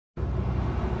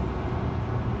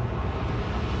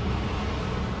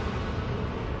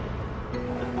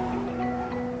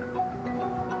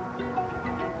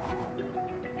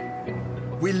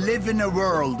We live in a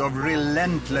world of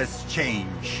relentless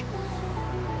change.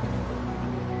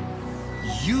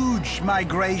 Huge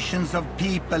migrations of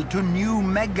people to new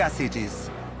megacities,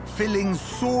 filling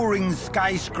soaring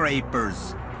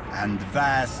skyscrapers and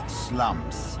vast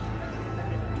slums.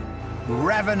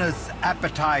 Ravenous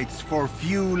appetites for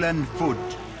fuel and food,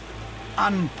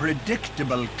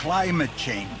 unpredictable climate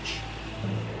change.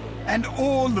 And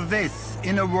all this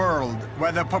in a world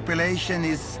where the population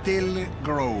is still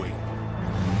growing.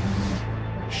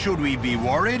 Should we be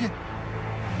worried?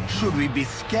 Should we be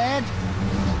scared?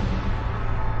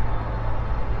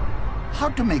 How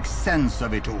to make sense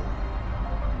of it all?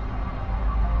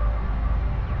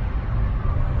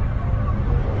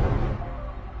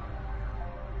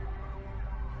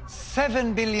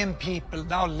 "7 billion people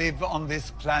now live on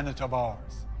this planet of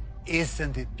ours.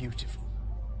 Isn't it beautiful?"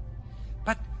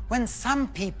 But when some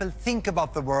people think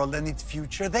about the world and its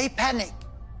future, they panic.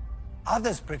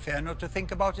 Others prefer not to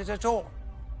think about it at all.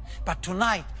 But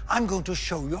tonight, I'm going to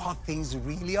show you how things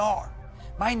really are.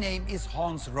 My name is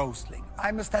Hans Rosling.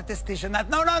 I'm a statistician at...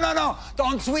 No,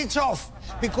 don't switch off.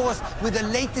 Because with the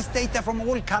latest data from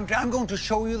all countries, I'm going to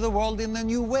show you the world in a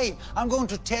new way. I'm going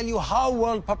to tell you how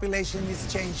world population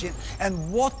is changing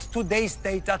and what today's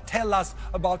data tell us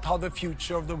about how the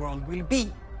future of the world will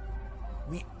be.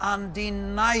 We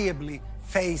undeniably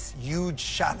face huge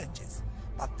challenges.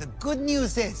 But the good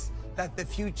news is that the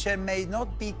future may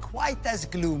not be quite as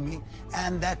gloomy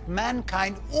and that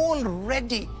mankind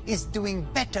already is doing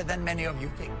better than many of you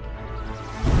think.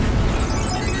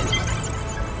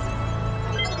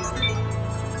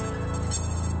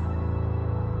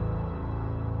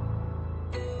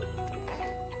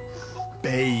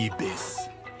 Babies,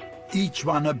 each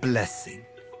one a blessing.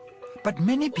 But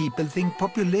many people think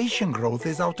population growth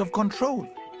is out of control.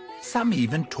 Some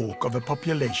even talk of a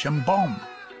population bomb.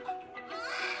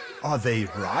 Are they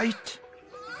right?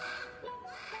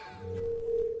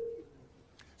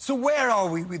 So where are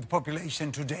we with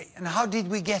population today, and how did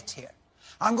we get here?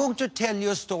 I'm going to tell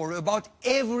you a story about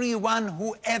everyone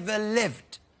who ever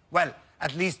lived. Well,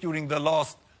 at least during the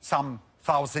last some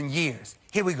 1,000 years.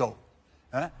 Here we go.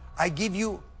 I give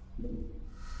you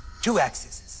 2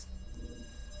 axes.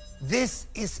 This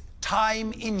is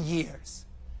time in years,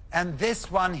 and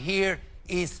this one here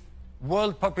is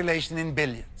world population in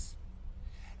billions.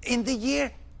 In the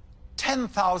year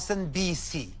 10,000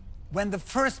 BC, when the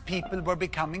first people were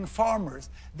becoming farmers,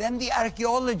 then the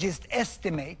archaeologists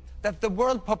estimate that the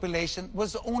world population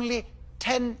was only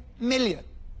 10 million.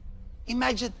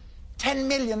 Imagine 10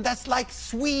 million, that's like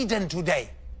Sweden today.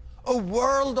 A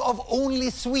world of only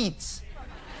Swedes.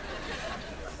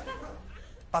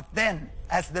 But then,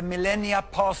 as the millennia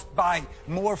passed by,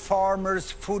 more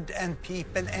farmers, food and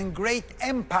people, and great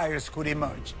empires could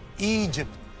emerge.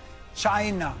 Egypt,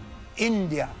 China,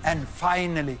 India, and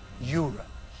finally Europe.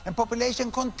 And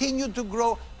population continued to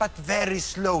grow, but very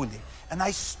slowly. And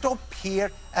I stop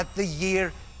here at the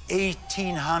year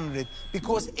 1800,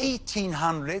 because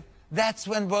 1800, that's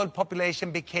when world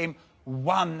population became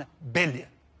 1 billion.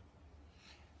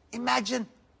 Imagine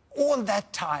all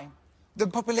that time, the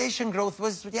population growth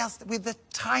was just with a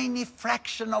tiny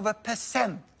fraction of a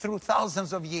 % through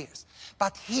thousands of years.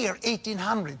 But here,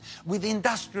 1800, with the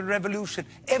Industrial Revolution,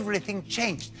 everything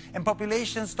changed, and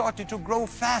population started to grow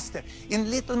faster.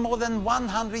 In little more than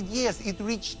 100 years, it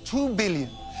reached 2 billion.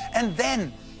 And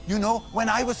then, you know, when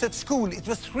I was at school, it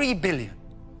was 3 billion.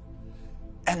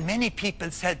 And many people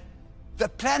said, the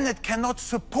planet cannot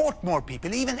support more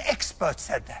people. Even experts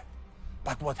said that.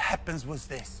 But what happens was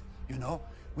this, you know,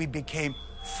 we became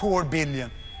 4 billion,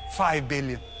 5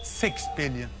 billion, 6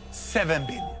 billion, 7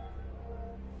 billion.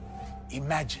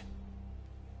 Imagine,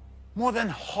 more than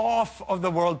half of the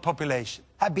world population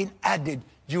have been added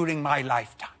during my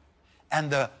lifetime. And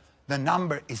the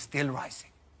number is still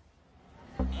rising.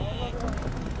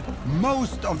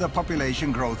 Most of the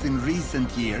population growth in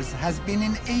recent years has been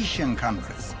in Asian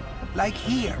countries, like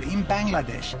here in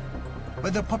Bangladesh,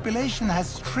 where the population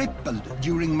has tripled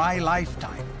during my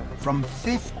lifetime, from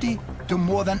 50 to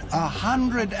more than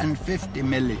 150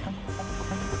 million.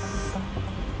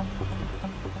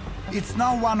 It's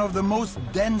now one of the most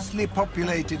densely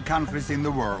populated countries in the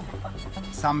world.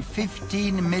 Some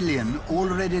 15 million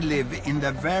already live in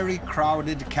the very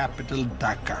crowded capital,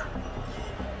 Dhaka.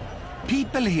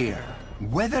 People here,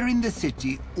 whether in the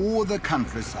city or the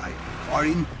countryside, are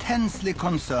intensely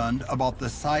concerned about the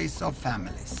size of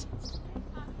families.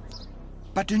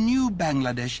 But a new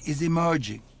Bangladesh is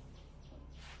emerging.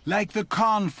 Like the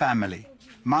Khan family,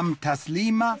 Mum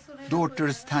Taslima,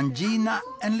 daughters Tanjina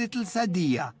and little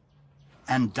Sadia,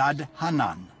 and Dad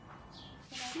Hanan.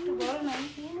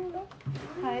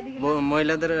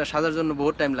 মহিলাদের সাজার জন্য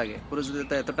বহুত time লাগে, পুরুষদের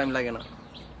তো এত time লাগে না।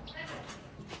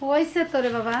 হইছে তোরে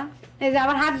বাবা, এই যে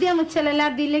আবার হাত দিয়ে মুছলে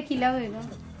আর দিলে কি লাভ হইল?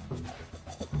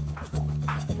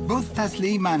 Both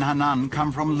Taslima and Hanan come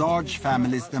from large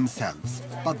families themselves,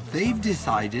 but they've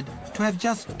decided to have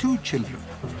just 2 children.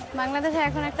 বাংলাদেশে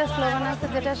এখন একটা স্লোগান আছে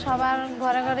যেটা সবার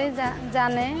ঘরে ঘরেই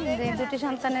জানে যে 2টি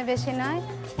সন্তানের বেশি নয়,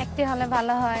 একটি হলে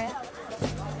ভালো হয়।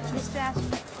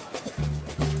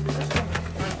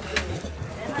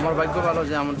 আমার ভাগ্য ভালো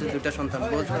যে আমাদের 2টা সন্তান,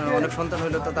 অনেক সন্তান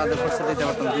হইলে তো তাদের খরচা দিতে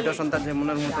পারতাম। 2টা সন্তান যে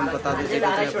মনের মতন তো তাদের যেটা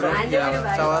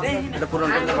চাওয়ার এটা পূরণ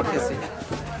করতে পারতেছি।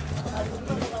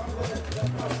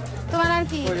 তোমার আর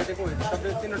কি?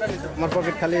 আমার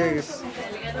পকেট খালি হয়ে গেছে।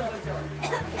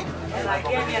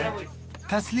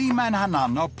 Taslima and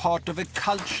Hanan are part of a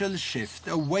cultural shift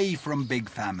away from big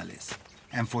families.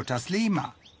 And for Taslima,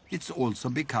 it's also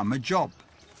become a job.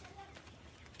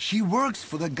 She works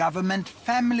for the government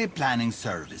family planning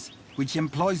service, which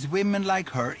employs women like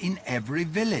her in every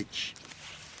village.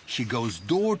 She goes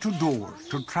door to door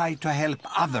to try to help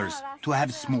others to have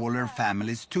smaller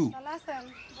families too.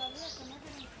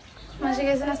 মাসে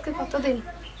গেছেন আজকে কতদিন?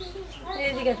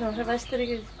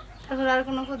 তারপর আর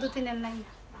কোনো পদ্ধতি নেন নাই?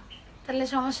 তাহলে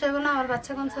সমস্যা হবে না? আমার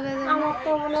বাচ্চা কোন সময় যাবে? আমার তো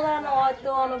মনে করেন হয়তো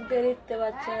অনেক দেরিতে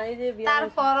বাচ্চা, এই যে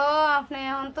তারপরও আপনি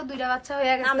এখন তো 2টা বাচ্চা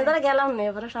হয়ে গেছে। আমি তারা গেলাম না,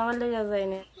 এবারে সবার লেগে যাই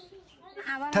না।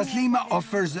 Taslima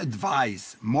offers advice,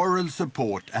 moral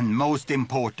support, and most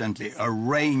importantly, a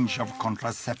range of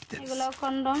contraceptives. এগুলো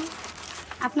কন্ডম।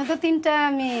 আপনি তো 3টা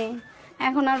মেয়ে,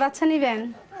 এখন আর বাচ্চা নিবেন?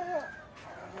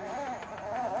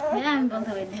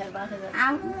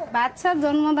 বাচ্চা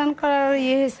জন্মদান করার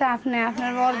হয়েছে আপনি,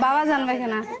 আপনার বাবা জানবে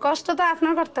কেনা? কষ্ট তো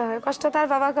আপনার করতে হয়, কষ্ট তো আর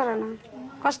বাবা করে না।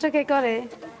 কষ্ট কে করে?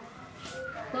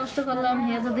 কষ্ট করলাম,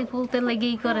 হে যদি ফুলতে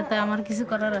লেগেই করে তা আমার কিছু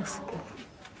করার আছে?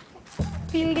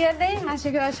 পিল দিয়ে দেই,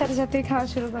 মাসিক হওয়ার সাথে সাথে খাওয়া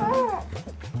শুরু করবে।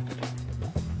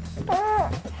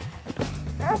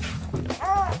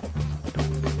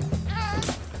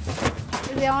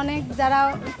 যে অনেক যারা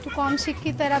একটু কম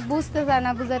শিক্ষিত এরা বুঝতে চায়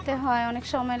না, বুঝাতে হয়, অনেক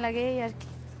সময় লাগে এই আর কি।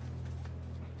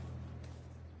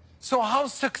 So how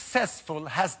successful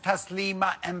has Taslima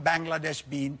and Bangladesh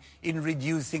been in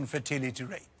reducing fertility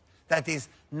rate? That is,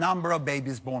 number of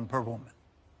babies born per woman.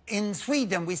 In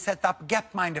Sweden, we set up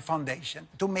Gapminder Foundation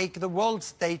to make the world's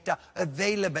data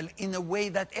available in a way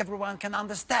that everyone can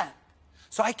understand.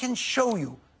 So I can show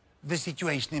you the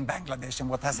situation in Bangladesh and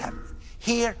what has happened.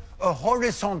 Here, a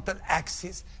horizontal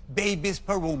axis, babies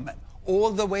per woman,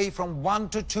 all the way from 1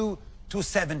 to 2 to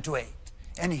 7 to 8.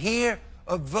 And here,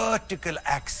 a vertical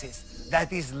axis, that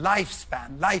is lifespan,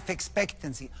 life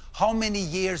expectancy, how many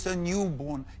years a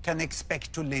newborn can expect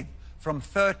to live, from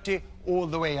 30 all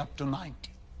the way up to 90.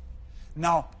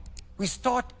 Now, we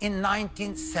start in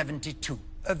 1972,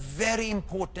 a very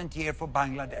important year for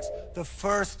Bangladesh, the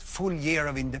first full year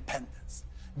of independence.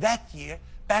 That year,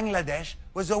 Bangladesh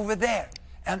was over there,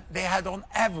 and they had on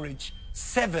average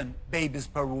 7 babies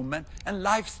per woman, and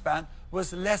lifespan was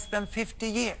less than 50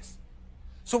 years.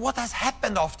 So what has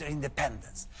happened after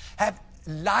independence? Have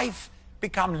life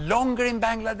become longer in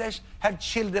Bangladesh? Have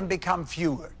children become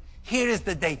fewer? Here is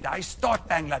the data. I start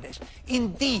Bangladesh.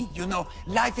 Indeed, you know,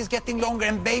 life is getting longer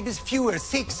and babies fewer,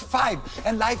 6, 5,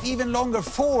 and life even longer,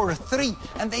 4, 3,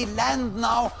 and they land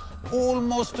now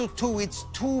almost to 2. It's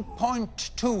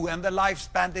 2.2, and the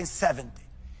lifespan is 70.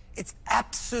 It's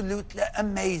absolutely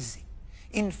amazing.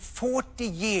 In 40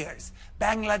 years,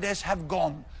 Bangladesh have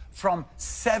gone from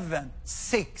 7,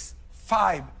 6,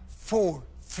 5, 4,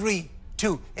 3,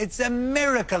 2. It's a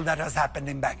miracle that has happened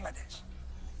in Bangladesh.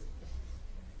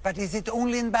 But is it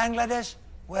only in Bangladesh?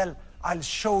 Well, I'll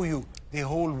show you the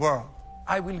whole world.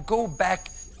 I will go back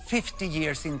 50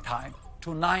 years in time to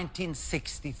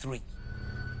 1963.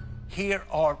 Here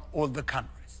are all the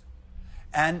countries.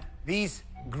 And these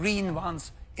green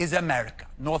ones is America,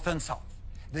 North and South.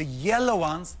 The yellow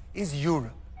ones is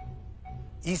Europe,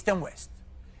 East and West.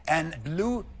 And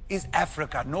blue is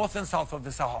Africa, North and South of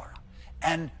the Sahara.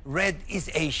 And red is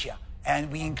Asia,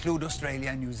 and we include Australia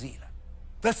and New Zealand.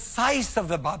 The size of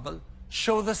the bubble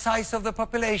show the size of the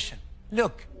population.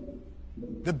 Look,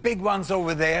 the big ones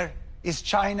over there is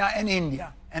China and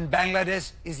India, and Bangladesh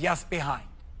is just behind.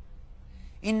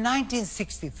 In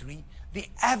 1963, the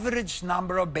average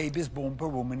number of babies born per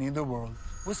woman in the world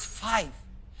was 5.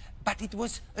 But it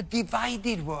was a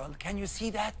divided world. Can you see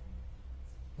that?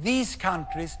 These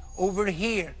countries over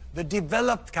here, the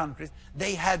developed countries,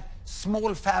 they had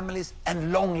small families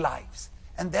and long lives.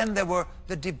 And then there were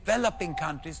the developing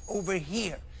countries over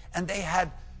here, and they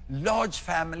had large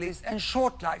families and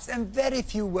short lives, and very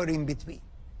few were in between.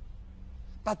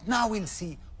 But now we'll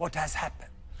see what has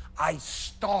happened. I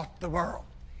start the world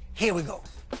Here we go.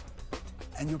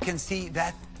 And you can see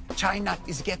that China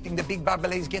is getting, the big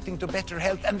bubble is getting to better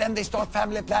health, and then they start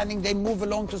family planning, they move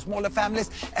along to smaller families,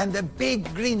 and the big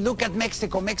green, look at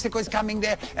Mexico. Mexico is coming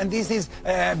there, and this is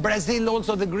Brazil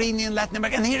also, the green in Latin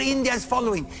America, and here India is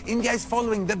following. India is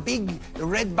following. The big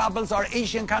red bubbles are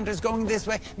Asian countries going this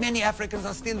way. Many Africans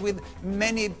are still with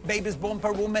many babies born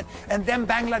per woman, and then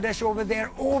Bangladesh over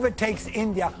there overtakes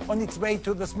India on its way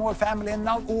to the small family, and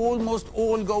now almost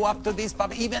all go up to this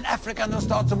bubble. Even Africa now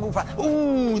starts to move.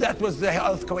 Ooh, that was the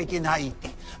earthquake in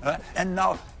Haiti. And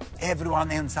now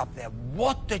everyone ends up there.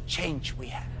 What a change we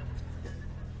have.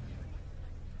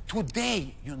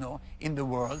 Today, you know, in the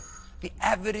world, the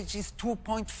average is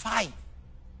 2.5.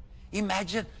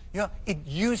 Imagine, you know, it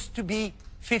used to be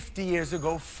 50 years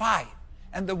ago 5.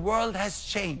 And the world has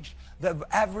changed. The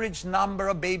average number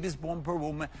of babies born per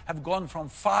woman have gone from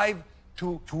 5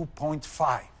 to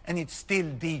 2.5. And it's still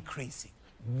decreasing.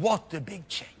 What a big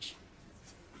change.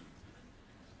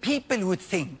 People would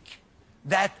think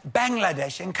that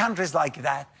Bangladesh and countries like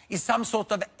that is some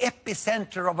sort of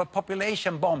epicenter of a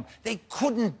population bomb. They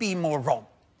couldn't be more wrong.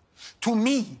 To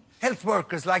me, health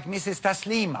workers like Mrs.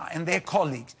 Taslima and their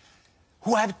colleagues,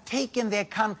 who have taken their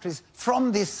countries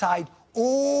from this side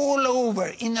all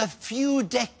over in a few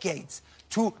decades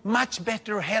to much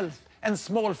better health and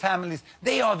small families,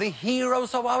 they are the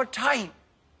heroes of our time.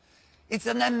 It's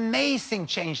an amazing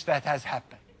change that has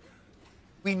happened.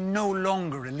 We no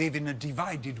longer live in a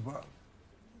divided world.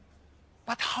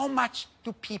 But how much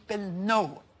do people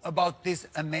know about this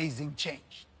amazing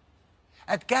change?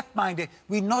 At Gapminder,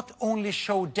 we not only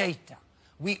show data,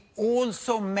 we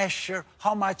also measure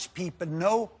how much people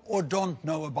know or don't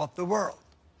know about the world.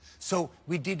 So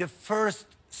we did a first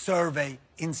survey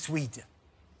in Sweden.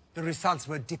 The results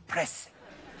were depressing.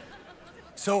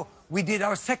 So we did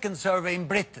our second survey in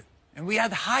Britain. And we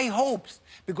had high hopes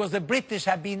because the British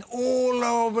have been all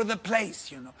over the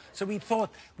place, you know. So we thought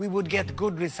we would get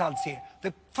good results here.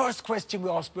 The first question we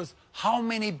asked was, how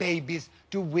many babies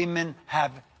do women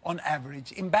have on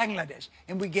average in Bangladesh?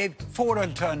 And we gave 4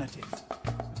 alternatives: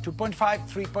 2.5,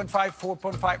 3.5,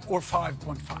 4.5, or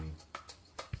 5.5.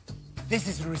 This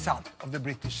is the result of the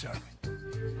British survey.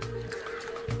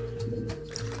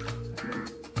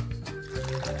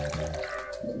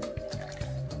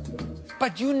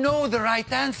 But you know the right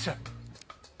answer.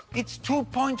 It's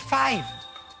 2.5.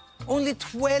 Only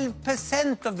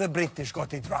 12% of the British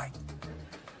got it right.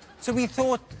 So we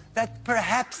thought that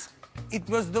perhaps it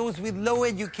was those with low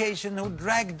education who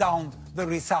dragged down the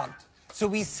result. So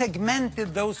we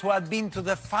segmented those who had been to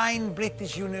the fine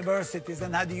British universities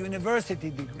and had a university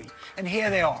degree. And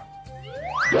here they are.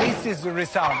 This is the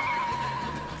result.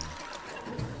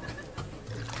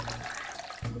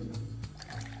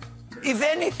 If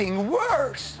anything,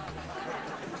 worse.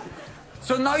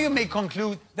 So now you may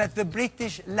conclude that the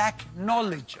British lack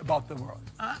knowledge about the world.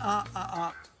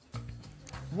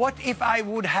 What if I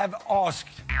would have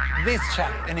asked this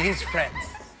chap and his friends?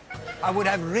 I would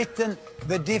have written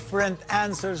the different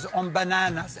answers on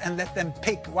bananas and let them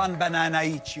pick 1 banana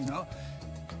each, you know.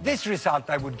 This result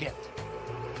I would get.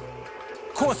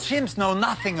 Of course, chimps know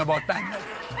nothing about Bangladesh.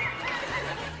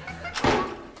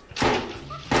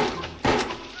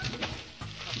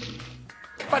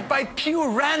 But by pure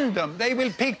random, they will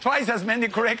pick twice as many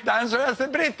correct answers as the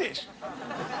British.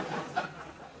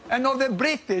 And of the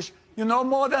British, you know,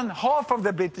 more than half of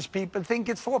the British people think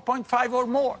it's 4.5 or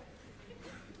more.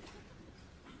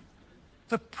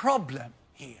 The problem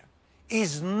here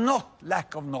is not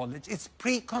lack of knowledge, it's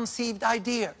preconceived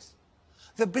ideas.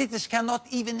 The British cannot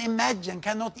even imagine,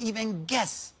 cannot even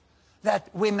guess that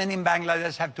women in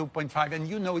Bangladesh have 2.5, and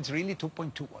you know it's really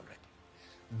 2.2 already.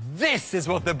 This is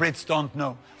what the Brits don't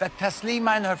know, that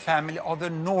Taslima and her family are the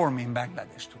norm in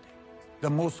Bangladesh today, the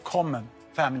most common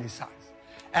family size.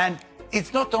 And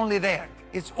it's not only there,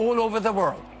 it's all over the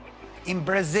world. In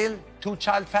Brazil,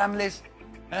 2-child families.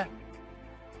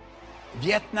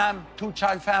 Vietnam,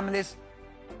 2-child families.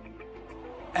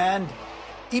 And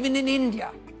even in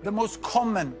India, the most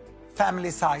common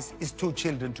family size is 2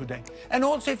 children today. And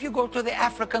also if you go to the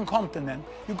African continent,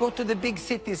 you go to the big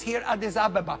cities here, Addis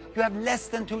Ababa, you have less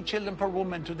than 2 children per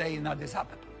woman today in Addis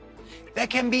Ababa. There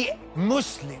can be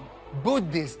Muslim,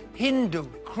 Buddhist, Hindu,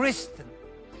 Christian.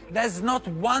 There's not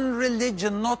one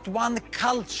religion, not one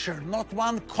culture, not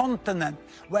one continent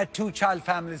where 2-child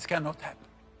families cannot happen.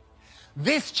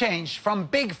 This change from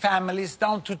big families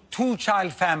down to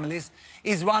 2-child families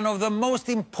is one of the most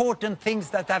important things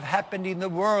that have happened in the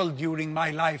world during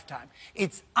my lifetime.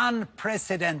 It's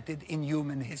unprecedented in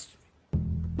human history.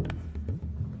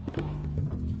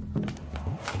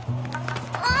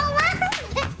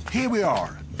 Here we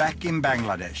are, back in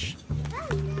Bangladesh.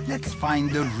 Let's find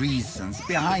the reasons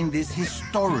behind this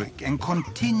historic and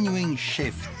continuing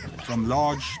shift from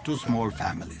large to small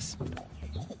families.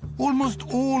 Almost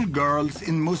all girls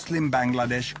in Muslim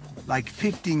Bangladesh, like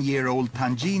 15-year-old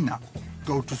Tanjina,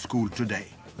 go to school today.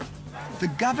 The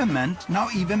government now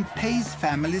even pays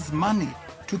families money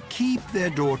to keep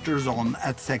their daughters on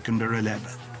at secondary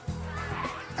level.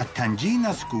 At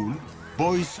Tanjina school,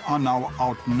 boys are now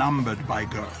outnumbered by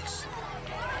girls.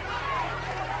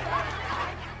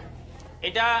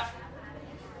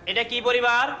 এটা কি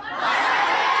পরিবার?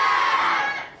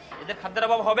 এদের খাদ্যের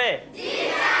অভাব হবে?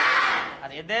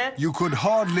 আর এদের You could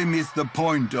hardly miss the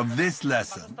point of this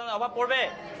lesson. অভাব পড়বে?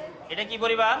 এটা কি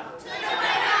পরিবার?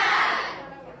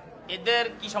 এদের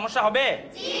কি সমস্যা হবে?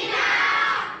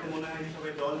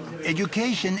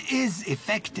 Education is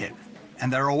effective, and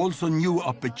there are also new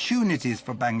opportunities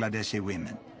for Bangladeshi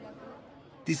women.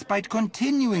 Despite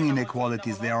continuing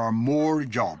inequalities, there are more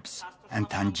jobs, and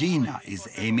Tanjina is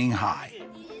aiming high.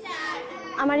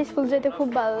 আমার স্কুল যেতে খুব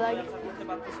ভালো লাগে।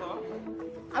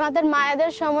 আমাদের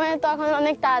মায়েদের সময়ে তখন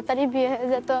অনেক তাড়াতাড়ি বিয়ে হয়ে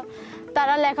যেত,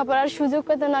 তারা লেখাপড়ার সুযোগ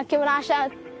পেত না। কেবল আশা,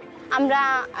 আমরা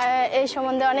এই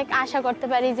সম্বন্ধে অনেক আশা করতে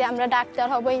পারি যে আমরা ডাক্তার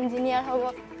হব, ইঞ্জিনিয়ার হব।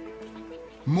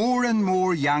 More and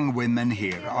more young women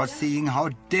here are seeing how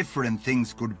different things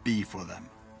could be for them.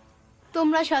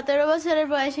 তোমরা 17 বছরের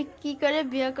বয়সে কি করে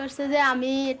বিয়ে করছো যে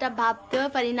আমি এটা ভাবতেও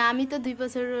পারি না। আমি তো 2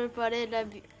 বছরের পরে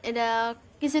এটা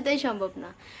কিছুতেই সম্ভব না,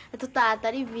 এত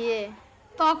তাড়াতাড়ি বিয়ে।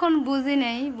 তখন বুঝি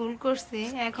নেই, ভুল করছি।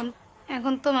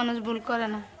 এখন তো মানুষ ভুল করে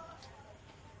না।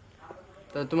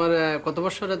 তো তোমার কত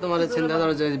বছরে তোমার চিন্তা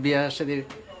ধরো যে বিয়ে শাদীর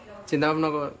চিন্তা ভাবনা?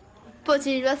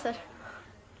 25 বছর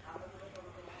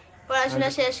পড়াশোনা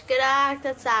শেষ করে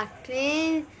একটা চাকরি,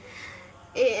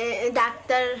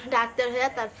 ডাক্তার হয়ে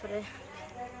তারপরে।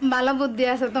 ভালো বুদ্ধি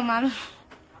আছে তোমার।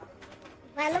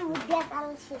 ভালো বুদ্ধি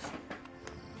আছে।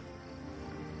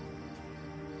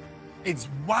 It's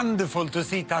wonderful to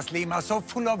see Taslima so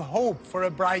full of hope for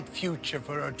a bright future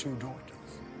for her 2 daughters.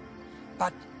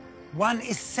 But one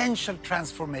essential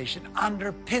transformation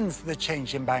underpins the change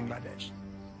in Bangladesh.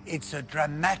 It's a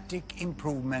dramatic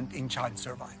improvement in child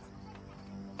survival.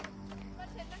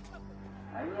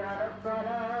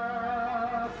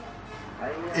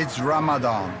 It's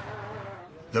Ramadan,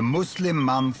 the Muslim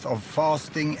month of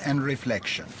fasting and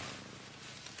reflection.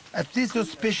 At this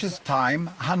auspicious time,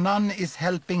 Hanan is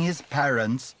helping his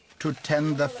parents to tend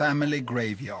the family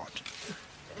graveyard.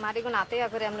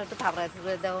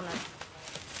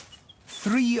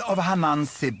 3 of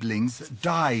Hanan's siblings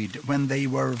died when they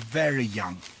were very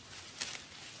young.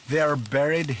 They are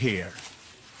buried here.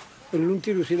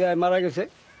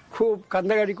 খুব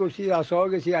কান্দাকাটি করছি, আসাও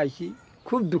গেছি, আইছি,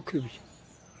 খুব দুঃখের বিষয়।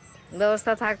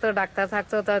 ব্যবস্থা থাকতো, ডাক্তার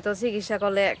থাকতো, তো চিকিৎসা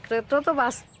করলে একটু তো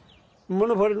বাস।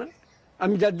 মনে পড়ে না,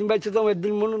 আমি যার দিন বাইছে তো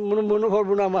একদিন মনে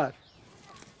পড়বো না আমার।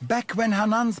 Back when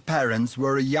Hanan's parents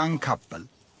were a young couple,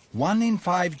 1 in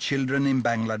 5 children in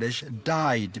Bangladesh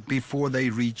died before they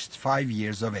reached 5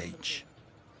 years of age.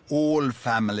 All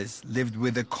families lived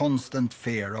with a constant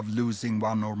fear of losing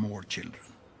 1 or more children.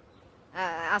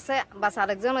 আছে বাচ্চা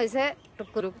আরেকজন হয়েছে,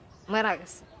 টুকুর মারা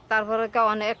গেছে, তারপরে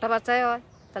অনেক একটা বাচ্চাই হয়,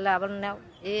 তাহলে আবার নেও।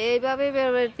 এইভাবে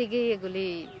থেকে এগুলি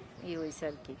হয়েছে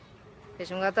আর কি। সে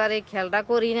সঙ্গে তো আর এই খেয়ালটা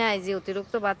করি নাই যে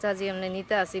অতিরিক্ত বাচ্চা যে এমনি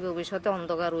নিতে আসি, ভবিষ্যতে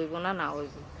অন্ধকার হইব না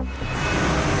হইব।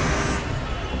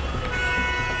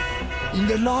 In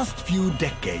the last few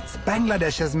decades,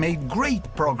 Bangladesh has made great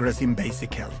progress in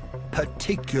basic health,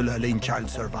 particularly in child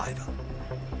survival.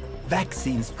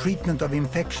 Vaccines, treatment of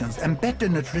infections, and better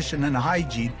nutrition and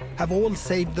hygiene have all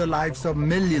saved the lives of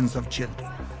millions of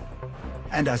children.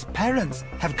 And as parents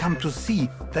have come to see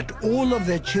that all of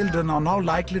their children are now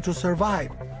likely to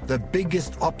survive, the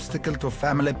biggest obstacle to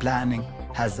family planning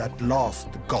has at last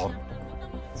gone.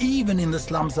 Even in the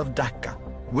slums of Dhaka,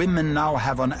 women now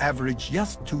have on average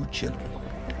just 2 children.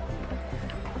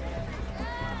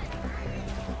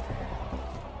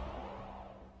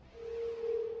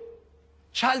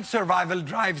 Child survival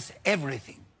drives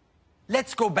everything.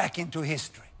 Let's go back into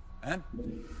history.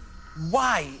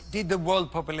 Why did the world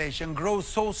population grow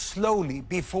so slowly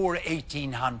before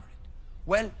 1800?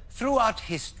 Well, throughout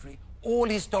history, all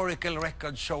historical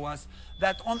records show us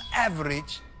that on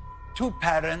average, 2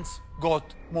 parents got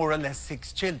more or less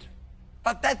 6 children.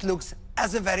 But that looks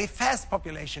as a very fast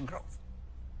population growth.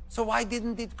 So why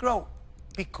didn't it grow?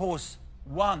 Because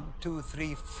 1, 2,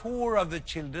 3, 4 of the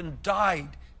children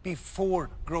died before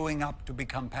growing up to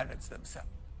become parents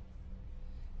themselves.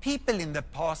 People in the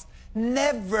past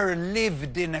never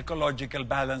lived in ecological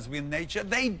balance with nature.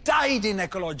 They died in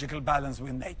ecological balance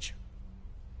with nature.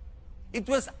 It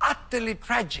was utterly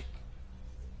tragic.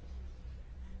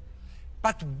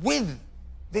 But with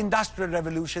the Industrial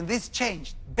Revolution, this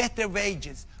changed. Better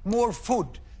wages, more food,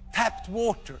 tapped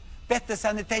water, better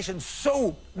sanitation,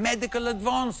 soap, medical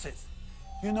advances.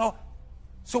 You know,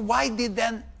 so why did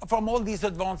then, from all these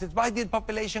advances, why did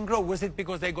population grow? Was it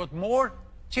because they got more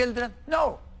children?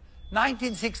 No.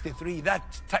 1963,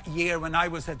 that year when I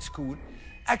was at school,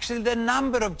 actually the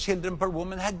number of children per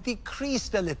woman had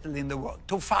decreased a little in the world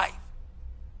to 5.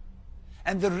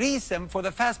 And the reason for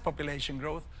the fast population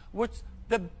growth was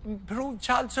the improved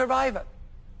child survival.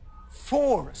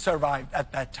 4 survived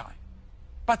at that time.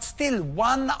 But still,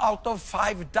 1 out of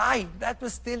 5 died. That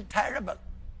was still terrible.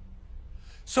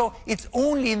 So it's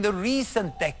only in the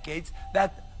recent decades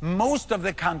that most of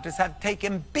the countries have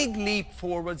taken big leap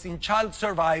forwards in child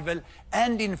survival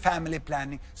and in family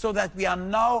planning, so that we are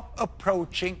now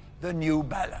approaching the new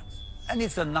balance. And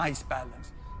it's a nice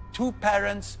balance. 2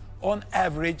 parents on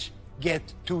average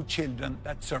get 2 children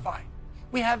that survive.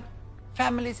 We have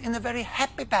families in a very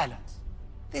happy balance.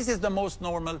 This is the most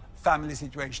normal family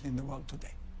situation in the world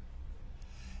today.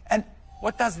 And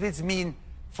what does this mean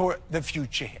for the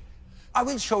future here? I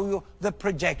will show you the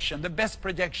projection, the best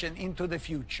projection into the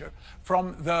future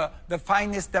from the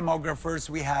finest demographers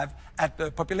we have at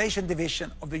the Population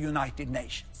Division of the United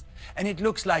Nations. And it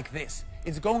looks like this.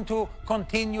 It's going to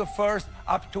continue first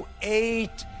up to 8,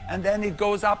 and then it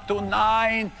goes up to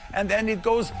 9, and then it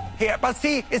goes here. But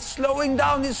see, it's slowing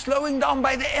down.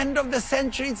 By the end of the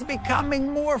century, it's becoming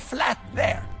more flat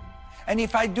there. And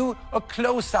if I do a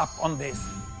close-up on this,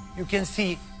 you can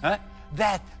see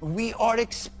that we are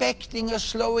expecting a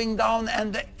slowing down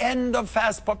and the end of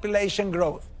fast population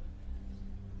growth.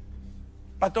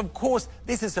 But of course,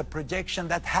 this is a projection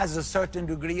that has a certain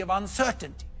degree of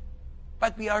uncertainty.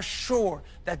 But we are sure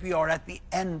that we are at the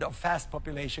end of fast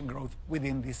population growth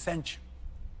within this century.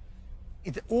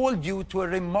 It's all due to a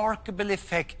remarkable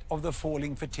effect of the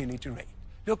falling fertility rate.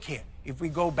 Look here, if we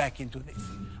go back into this.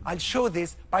 I'll show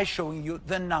this by showing you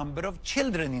the number of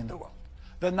children in the world.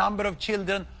 The number of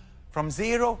children from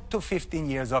 0 to 15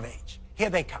 years of age. Here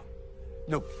they come.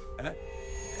 Look,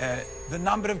 the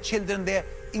number of children there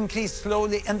increased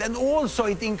slowly, and then also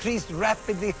it increased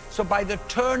rapidly. So by the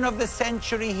turn of the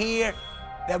century here,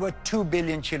 there were 2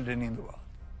 billion children in the world.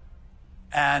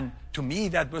 And to me,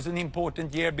 that was an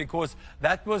important year, because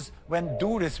that was when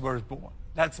Doris was born.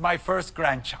 That's my first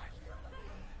grandchild.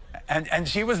 And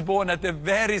she was born at a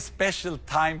very special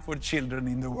time for children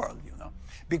in the world, you know.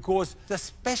 Because the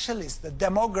specialists, the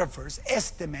demographers,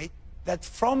 estimate that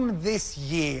from this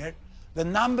year, the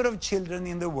number of children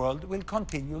in the world will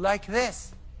continue like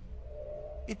this.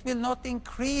 It will not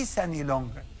increase any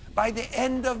longer. By the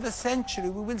end of the century,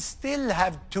 we will still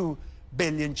have 2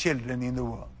 billion children in the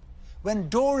world. When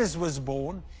Doris was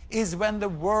born is when the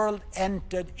world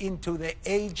entered into the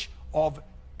age of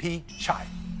peak child.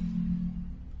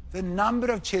 The number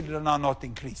of children are not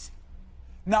increasing.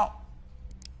 Now,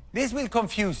 this will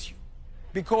confuse you,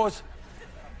 because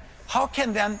how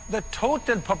can then the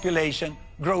total population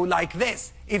grow like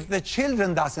this if the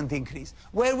children doesn't increase?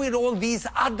 Where will all these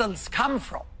adults come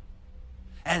from?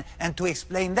 And to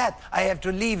explain that, I have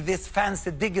to leave this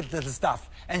fancy digital stuff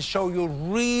and show you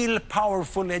real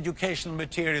powerful educational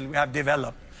material we have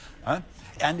developed.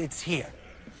 And it's here.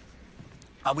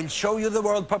 I will show you the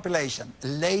world population,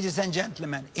 ladies and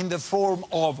gentlemen, in the form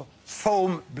of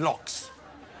foam blocks.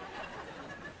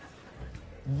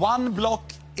 1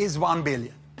 block is 1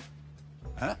 billion.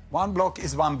 1 block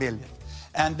is 1 billion.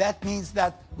 And that means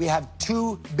that we have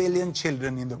 2 billion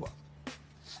children in the world.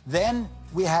 Then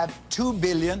we have 2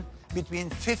 billion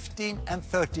between 15 and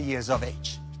 30 years of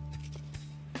age.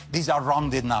 These are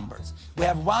rounded numbers. We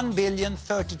have 1 billion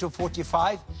 30 to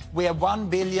 45. We have 1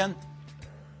 billion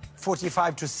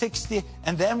 45 to 60.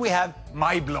 And then we have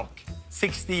my block,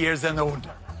 60 years and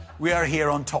older. We are here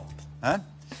on top.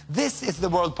 This is the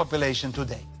world population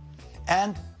today.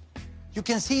 And you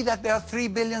can see that there are 3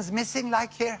 billions missing,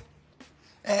 like here.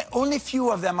 Only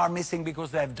few of them are missing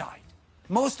because they have died.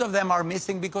 Most of them are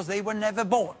missing because they were never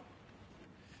born.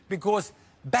 Because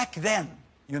back then,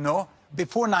 you know,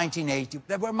 before 1980,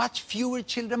 there were much fewer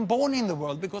children born in the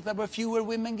world because there were fewer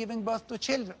women giving birth to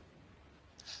children.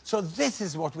 So this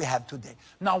is what we have today.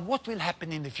 Now, what will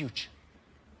happen in the future?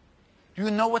 Do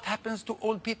you know what happens to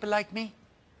old people like me?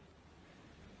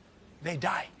 They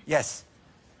die. Yes.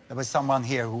 There was someone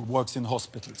here who works in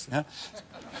hospitals. Yeah?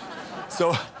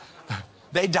 So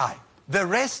they die. The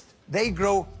rest, they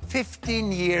grow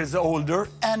 15 years older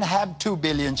and have 2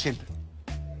 billion children.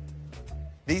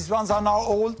 These ones are now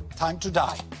old, time to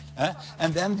die.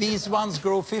 And then these ones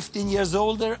grow 15 years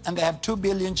older and they have 2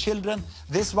 billion children.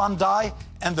 This one die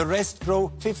and the rest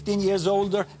grow 15 years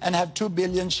older and have 2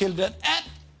 billion children. And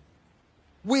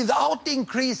without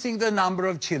increasing the number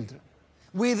of children,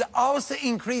 without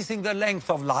increasing the length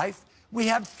of life, we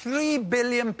have 3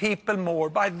 billion people more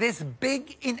by this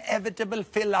big inevitable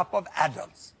fill-up of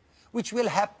adults, which will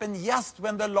happen just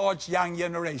when the large young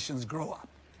generations grow up.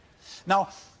 Now,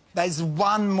 there's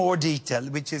one more detail,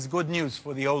 which is good news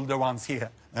for the older ones here,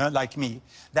 like me,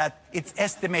 that it's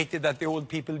estimated that the old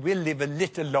people will live a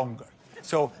little longer.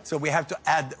 So we have to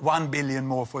add 1 billion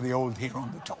more for the old here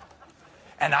on the top.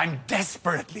 And I'm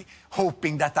desperately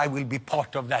hoping that I will be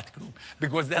part of that group,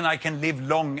 because then I can live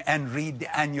long and read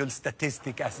the annual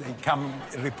statistic as they come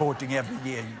reporting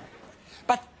every year.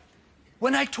 But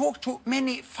when I talk to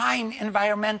many fine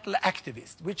environmental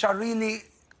activists, which are really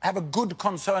have a good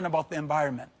concern about the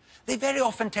environment, they very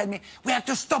often tell me, we have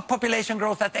to stop population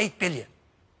growth at 8 billion.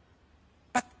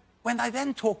 But when I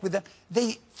then talk with them,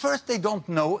 first they don't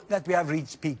know that we have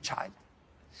reached peak child.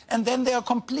 And then they are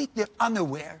completely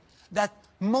unaware that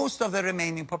most of the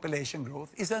remaining population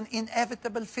growth is an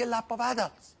inevitable fill-up of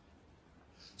adults.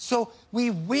 So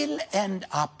we will end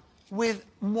up with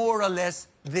more or less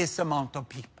this amount of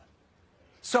people.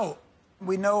 So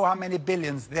we know how many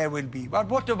billions there will be. But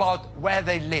what about where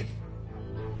they live?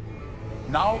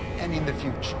 Now and in the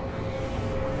future.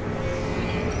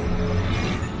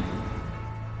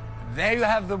 There you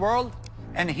have the world,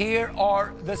 and here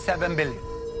are the 7 billion.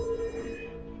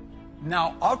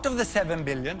 Now, out of the 7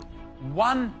 billion,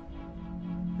 1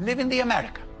 live in the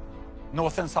America,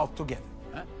 North and South together.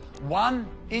 1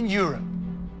 in Europe,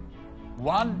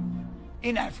 1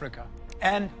 in Africa,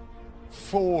 and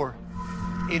 4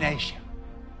 in Asia.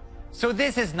 So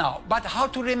this is now, but how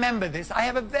to remember this? I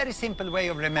have a very simple way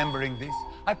of remembering this.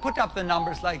 I put up the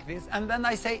numbers like this, and then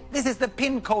I say, this is the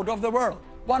PIN code of the world,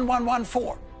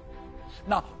 1114.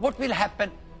 Now, what will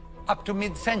happen up to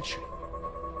mid-century?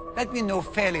 That we know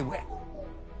fairly well.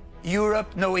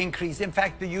 Europe, no increase. In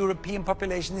fact, the European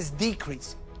population is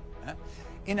decreasing.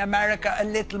 In America, a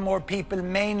little more people,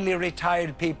 mainly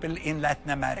retired people in Latin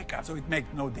America, so it makes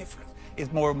no difference.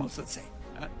 It's more or less the same.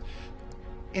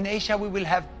 In Asia, we will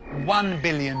have 1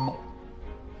 billion more.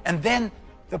 And then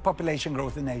the population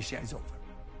growth in Asia is over.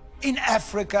 In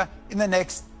Africa, in the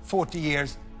next 40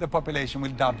 years, the population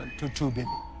will double to 2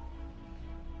 billion.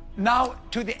 Now,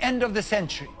 to the end of the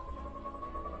century,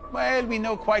 well, we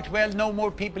know quite well, no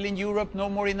more people in Europe, no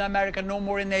more in America, no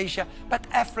more in Asia, but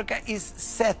Africa is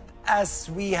set, as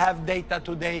we have data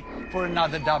today, for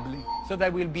another doubling. So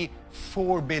there will be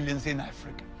 4 billions in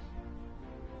Africa.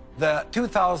 The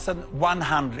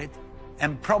 2100,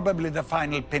 and probably the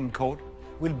final PIN code,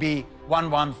 will be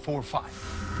 1145.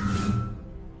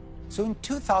 So in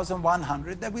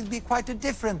 2100, there will be quite a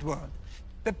different world.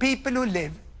 The people who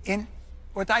live in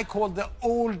what I call the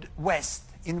Old West,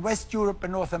 in West Europe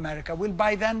and North America, will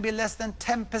by then be less than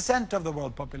 10% of the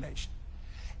world population.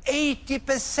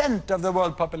 80% of the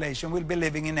world population will be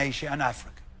living in Asia and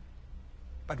Africa.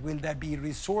 But will there be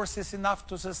resources enough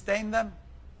to sustain them?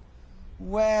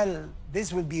 Well,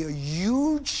 this will be a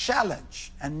huge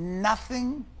challenge, and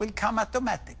nothing will come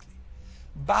automatically.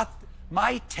 But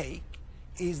my take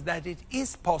is that it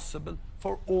is possible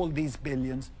for all these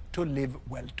billions to live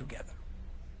well together.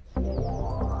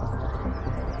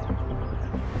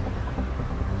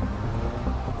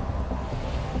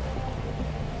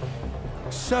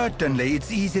 Certainly,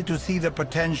 it's easy to see the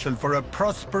potential for a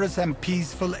prosperous and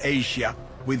peaceful Asia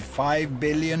with 5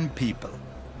 billion people.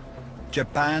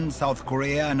 Japan, South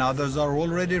Korea, and others are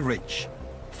already rich.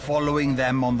 Following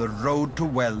them on the road to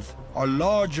wealth are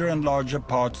larger and larger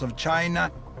parts of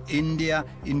China, India,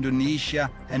 Indonesia,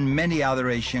 and many other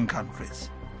Asian countries.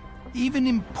 Even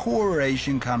in poorer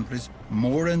Asian countries,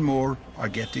 more and more are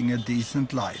getting a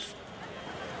decent life.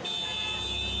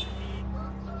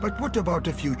 But what about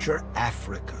a future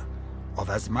Africa of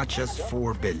as much as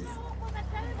 4 billion?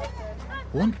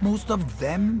 Won't most of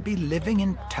them be living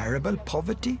in terrible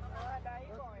poverty?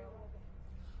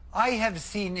 I have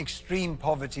seen extreme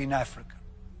poverty in Africa.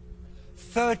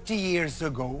 30 years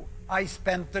ago, I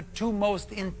spent the 2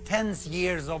 most intense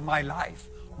years of my life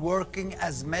working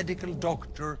as medical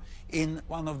doctor in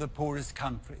one of the poorest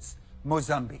countries,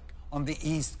 Mozambique, on the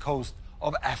east coast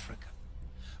of Africa.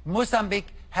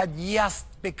 Mozambique had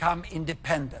just become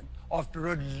independent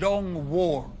after a long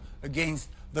war against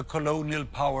the colonial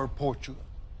power Portugal.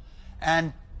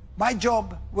 And my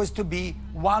job was to be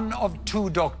one of 2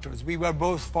 doctors, we were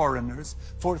both foreigners,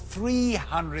 for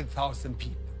 300,000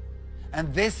 people.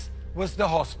 And this was the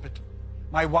hospital.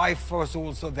 My wife was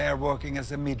also there working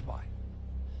as a midwife.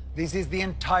 This is the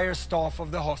entire staff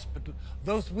of the hospital.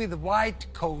 Those with white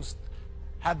coats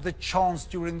had the chance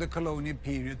during the colonial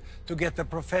period to get the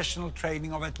professional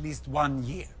training of at least 1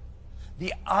 year.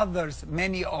 The others,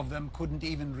 many of them, couldn't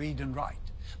even read and write.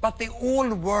 But they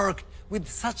all worked with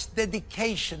such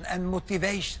dedication and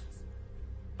motivation.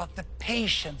 But the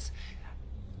patients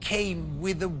came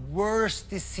with the worst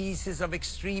diseases of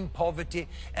extreme poverty,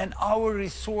 and our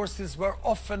resources were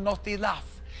often not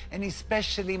enough. And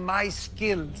especially my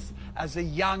skills as a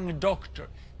young doctor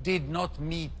did not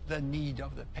meet the need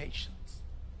of the patients.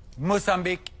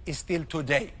 Mozambique is still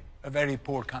today a very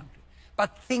poor country,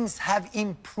 but things have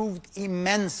improved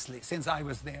immensely since I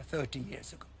was there 30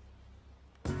 years ago.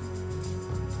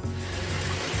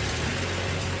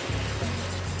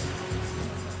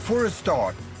 For a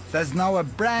start, there's now a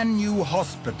brand new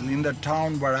hospital in the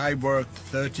town where I worked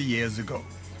 30 years ago.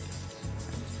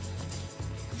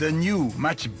 The new,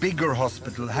 much bigger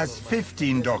hospital has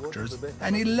 15 doctors,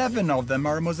 and 11 of them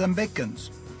are Mozambicans.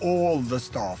 All the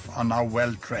staff are now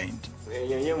well trained.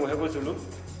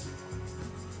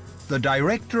 The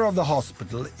director of the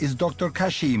hospital is Dr.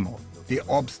 Kashimo, the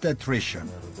obstetrician.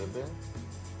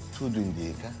 Tudo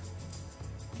indica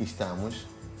que estamos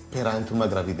perante uma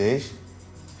gravidez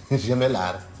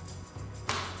gemelar.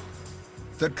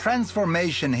 The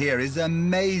transformation here is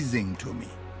amazing to me.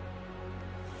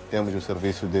 Temos o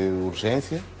serviço de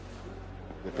urgência,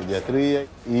 de pediatria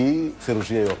e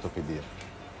cirurgia e ortopedia.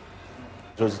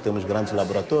 Hoje temos grandes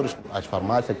laboratórios, as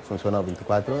farmácias que funcionam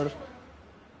 24 horas.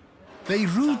 They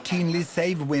routinely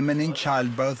save women in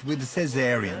childbirth with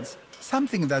cesareans,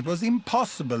 something that was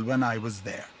impossible when I was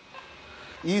there.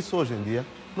 Isso hoje em dia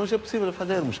não é possível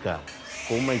fazermos cá,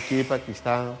 com uma equipa que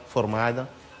está formada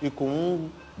e com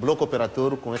bloco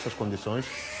operatório com essas condições,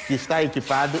 que está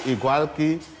equipado igual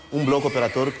que bloco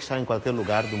operatório que está em qualquer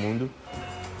lugar do mundo.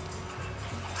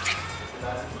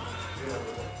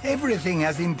 Everything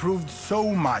has improved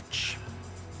so much.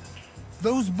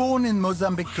 Those born in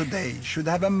Mozambique today should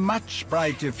have a much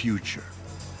brighter future.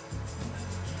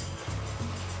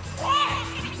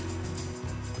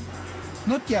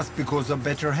 Not just because of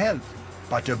better health,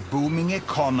 but a booming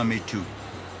economy too,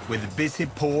 with busy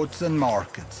ports and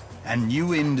markets, and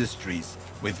new industries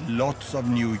with lots of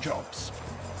new jobs.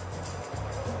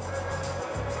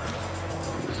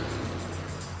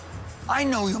 I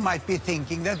know you might be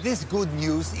thinking that this good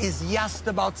news is just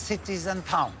about cities and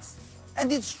towns.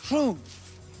 And it's true.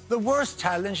 The worst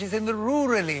challenge is in the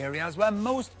rural areas where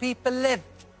most people live.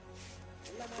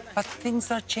 But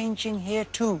things are changing here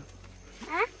too.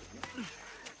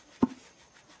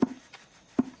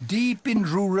 Deep in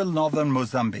rural northern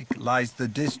Mozambique lies the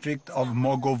district of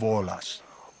Mogovolas.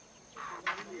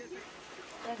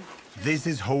 This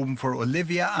is home for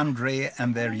Olivia, André,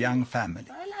 and their young family.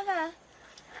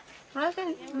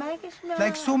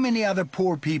 Like so many other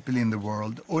poor people in the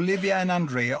world, Olivia and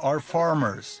André are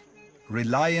farmers,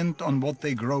 reliant on what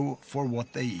they grow for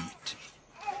what they eat.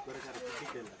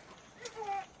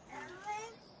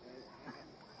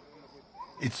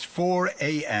 It's 4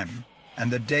 a.m.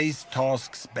 and the day's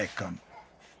tasks beckon.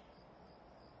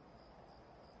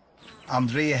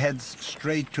 André heads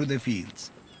straight to the fields.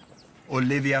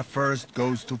 Olivia first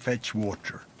goes to fetch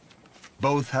water.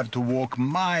 Both have to walk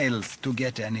miles to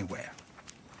get anywhere.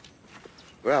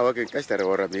 Well, okay, kastara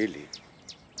ora mili.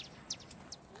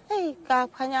 Hey,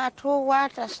 kapanya tu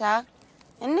water sa.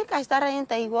 Ini kastara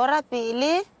inta igora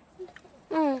pili.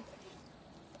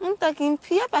 Inta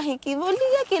kimpia pahiki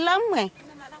boliga kilamwe.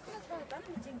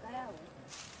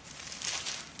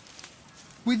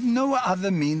 With no other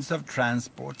means of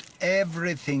transport,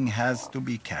 everything has to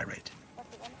be carried.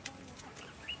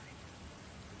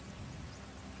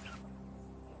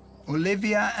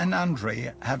 Olivia and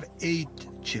André have 8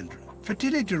 children.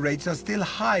 Fertility rates are still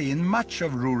high in much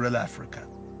of rural Africa,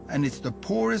 and it's the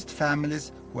poorest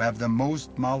families who have the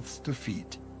most mouths to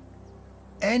feed.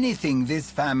 Anything this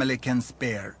family can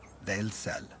spare, they'll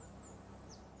sell.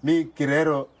 Mi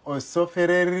kirero o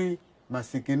sofereri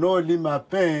masikinoli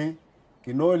mape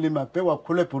kinoli mape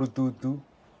wakule purututu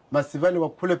masivali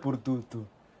wakule purututu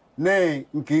ne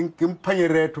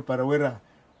nkimpanyere tu parawera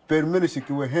permenu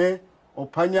shikiwe he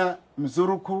opanya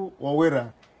mzuruku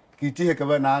wawera kitihe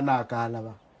kaba na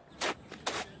akalaba.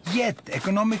 Yet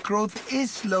economic growth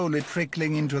is slowly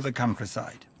trickling into the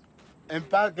countryside.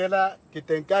 Empagela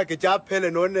kitenka kichapele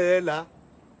nonela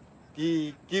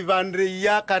ki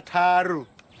kivandriya kataru.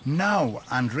 Now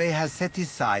André has set his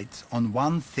sights on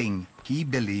one thing he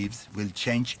believes will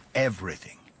change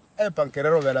everything.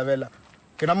 Pankerero vela vela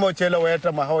kinamochela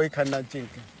weta mahoi kana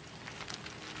chinke.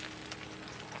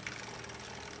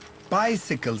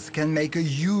 Bicycles can make a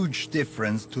huge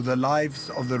difference to the lives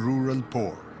of the rural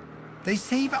poor. They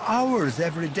save hours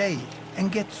every day and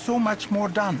get so much more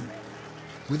done.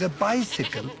 With a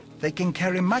bicycle, they can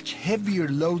carry much heavier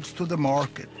loads to the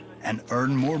market and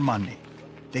earn more money.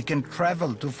 they can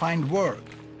travel to find work.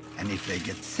 And if they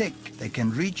get sick, they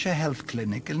can reach a health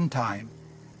clinic in time.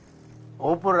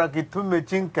 Opora kitume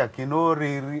chinka kino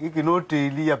riri kino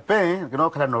teli ya pen kino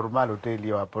kala normal teli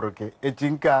ya porque e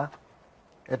chinka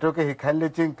etoke hikale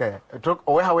chinka etok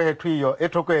owe tuyo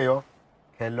etoke yo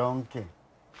kelonke.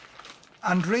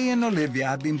 Andre and Olivia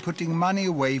have been putting money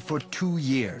away for 2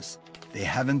 years. They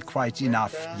haven't quite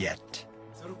enough yet.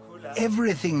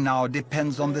 Everything now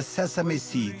depends on the sesame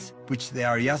seeds, which they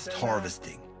are just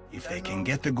harvesting. If they can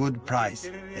get a good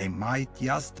price, they might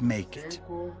just make it.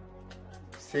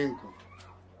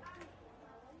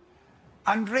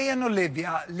 Andre and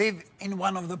Olivia live in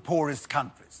one of the poorest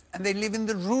countries, and they live in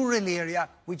the rural area,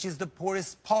 which is the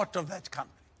poorest part of that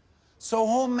country. So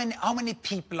how many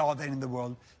people are there in the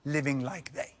world living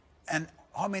like they? And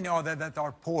how many are there that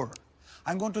are poorer?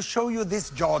 I'm going to show you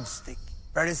this yardstick.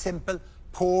 Very simple,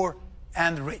 poor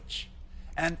and rich.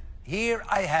 And here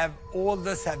I have all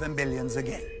the 7 billions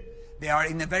again. They are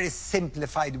in a very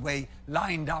simplified way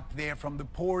lined up there from the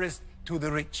poorest to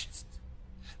the richest.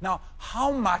 Now,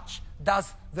 how much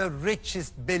does the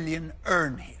richest billion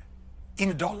earn here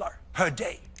in dollar per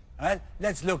day? Well,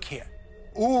 let's look here.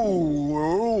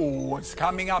 Ooh, it's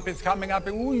coming up, it's coming up.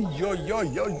 Ooh,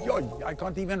 yo. I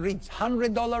can't even reach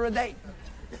 $100 a day.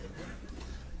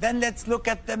 Then let's look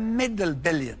at the middle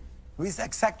billion, who is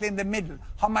exactly in the middle.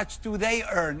 How much do they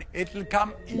earn? It'll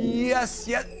come, yes,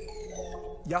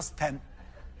 just 10.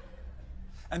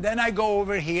 And then I go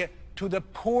over here to the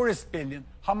poorest billion.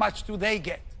 How much do they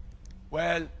get?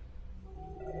 Well,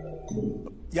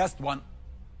 just 1.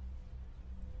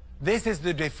 This is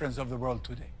the difference of the world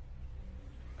today.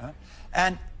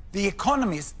 And the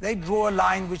economists, they draw a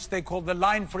line which they call the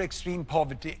line for extreme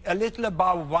poverty, a little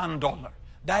above $1.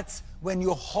 That's when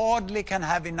you hardly can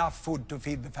have enough food to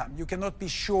feed the family. You cannot be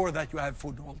sure that you have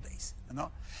food all days, you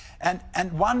know.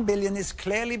 And 1 billion is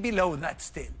clearly below that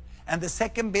still. And the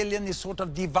 2nd billion is sort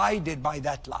of divided by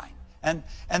that line. And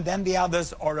then the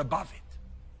others are above it.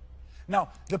 Now,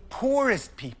 the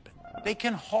poorest people, they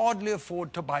can hardly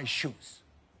afford to buy shoes.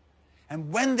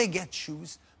 And when they get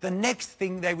shoes, the next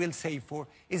thing they will save for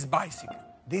is bicycle.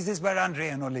 This is where Andre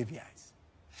and Olivia is.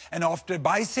 And after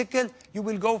bicycle, you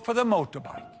will go for the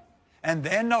motorbike. And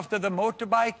then after the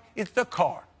motorbike, it's the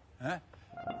car.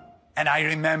 And I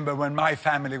remember when my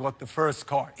family got the first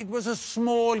car. It was a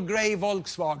small grey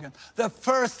Volkswagen. The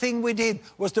first thing we did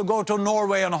was to go to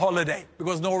Norway on holiday,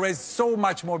 because Norway is so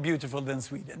much more beautiful than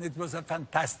Sweden. It was a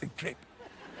fantastic trip.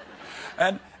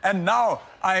 And now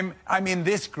I'm in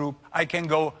this group. I can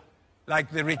go, like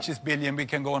the richest billion, we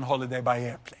can go on holiday by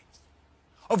airplanes.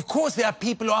 Of course, there are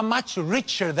people who are much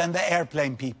richer than the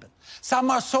airplane people.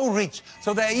 Some are so rich,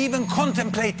 so they're even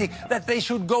contemplating that they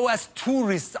should go as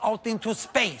tourists out into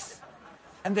space.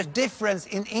 And the difference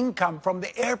in income from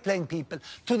the airplane people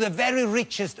to the very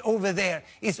richest over there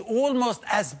is almost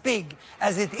as big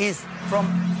as it is from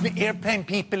the airplane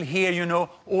people here, you know,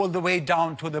 all the way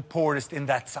down to the poorest in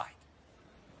that side.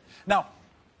 Now,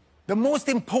 the most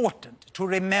important to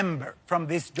remember from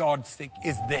this yardstick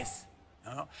is this.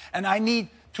 And I need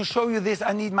to show you this,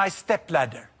 I need my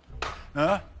stepladder.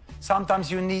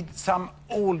 Sometimes you need some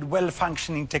old,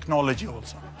 well-functioning technology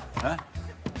also.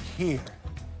 Here.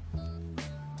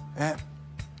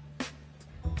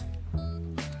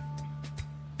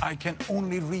 I can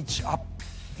only reach up.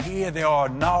 Here they are.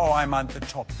 Now I'm at the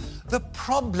top. The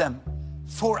problem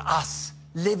for us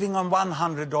living on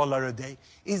 $100 a day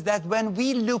is that when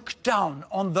we look down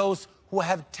on those who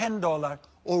have $10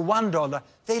 or $1,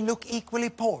 they look equally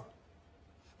poor.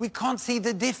 We can't see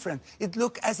the difference. It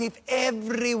looks as if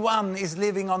everyone is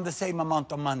living on the same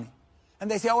amount of money. And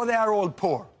they say, oh, they are all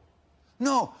poor.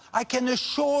 No, I can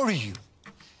assure you,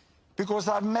 because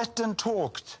I've met and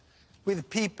talked with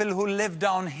people who live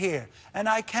down here, and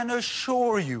I can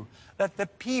assure you that the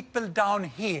people down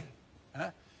here,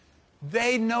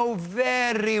 they know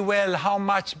very well how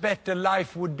much better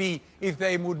life would be if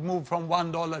they would move from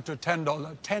 $1 to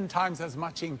 $10, 10 times as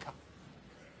much income.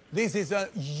 This is a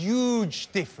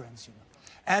huge difference, you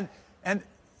know. And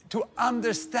to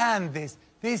understand this,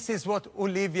 this is what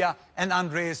Olivia and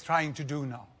Andre is trying to do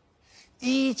now.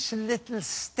 Each little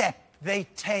step they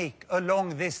take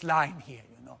along this line here,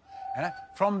 you know,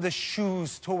 from the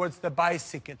shoes towards the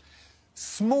bicycle,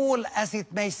 small as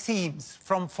it may seem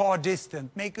from far distance,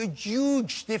 make a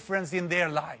huge difference in their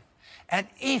life. And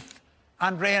if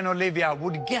Andre and Olivia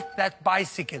would get that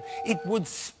bicycle, it would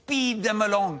speed them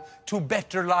along to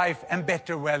better life and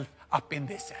better wealth up in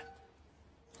this end.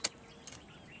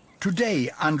 Today,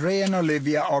 Andre and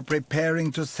Olivia are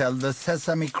preparing to sell the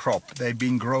sesame crop they've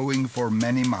been growing for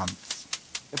many months.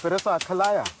 Pero esa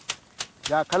calaya,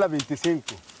 ya cala 25.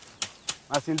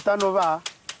 Asintano va,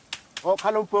 o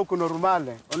cala un poco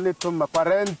normale, only toma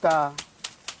 40,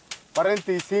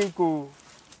 45.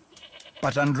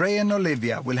 But Andrea and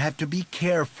Olivia will have to be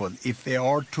careful if they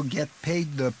are to get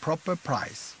paid the proper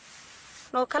price.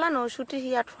 No kala no shuti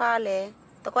hiya twale,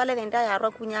 to kwale venda ya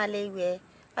ro kunyale iwe.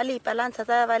 Bali balansa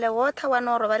za vale water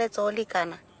wanoro vale tsoli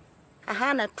kana.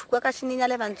 Ahana tukwa ka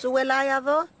shininyale vantsuwela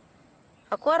yavo.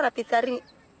 Akora pitari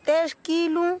 10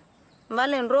 kilo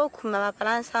vale nro kuma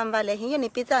balansa vale hiye ni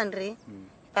pizza ndri.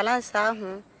 Balansa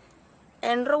hu.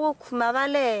 Enro kuma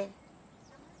vale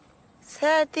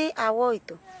 30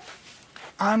 awoito.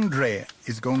 Andre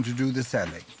is going to do the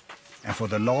selling, and for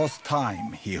the last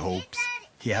time, he hopes,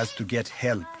 he has to get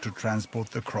help to transport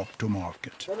the crop to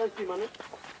market.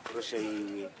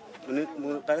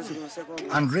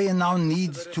 Andre now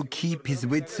needs to keep his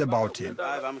wits about him.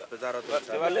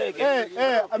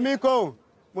 Hey, amigo,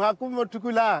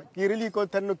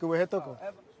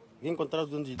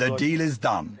 The deal is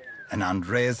done, and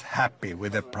Andre is happy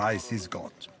with the price he's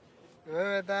got.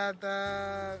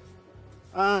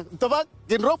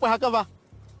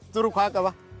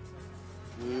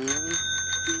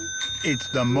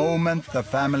 It's the moment the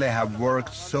family have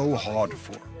worked so hard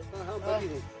for.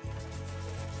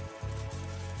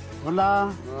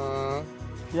 Hola.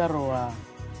 Yaroa.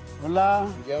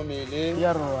 Hola.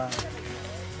 Yaroa.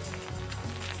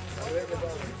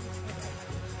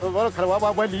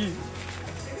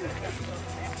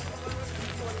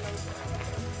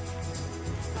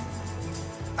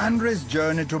 Andre's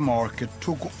journey to market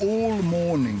took all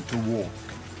morning to walk.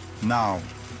 Now,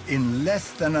 in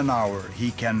less than an hour,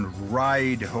 he can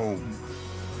ride home.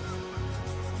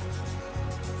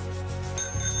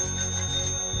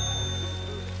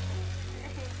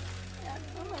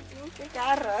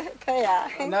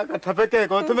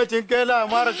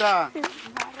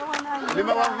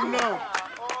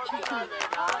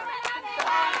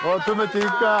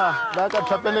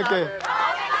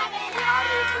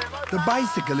 The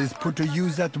bicycle is put to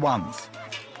use at once.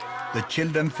 The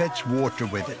children fetch water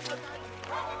with it.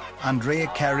 Andrea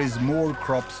carries more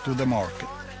crops to the market.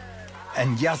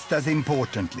 And just as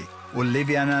importantly,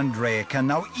 Olivia and Andrea can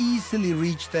now easily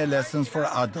reach their lessons for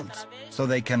adults, so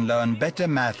they can learn better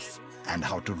maths and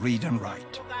how to read and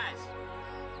write.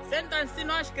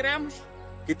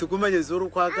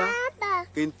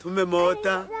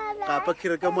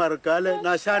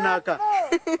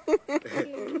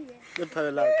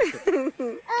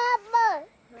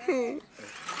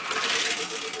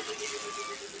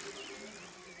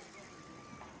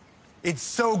 It's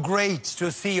so great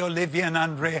to see Olivia and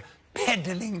Andrea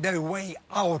pedaling their way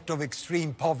out of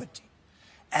extreme poverty.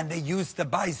 And they use the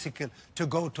bicycle to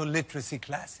go to literacy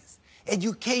classes.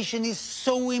 Education is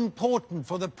so important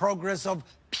for the progress of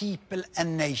people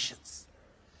and nations.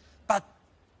 But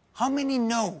how many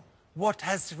know what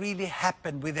has really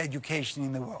happened with education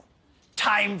in the world?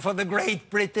 Time for the Great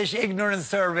British Ignorance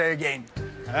Survey again.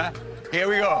 Here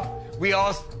we go. We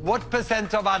asked what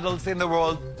 % of adults in the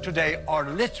world today are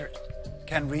literate,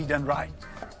 can read and write.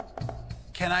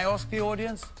 Can I ask the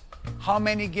audience? How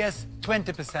many guess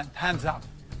 20%? Hands up.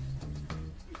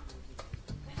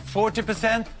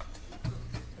 40%?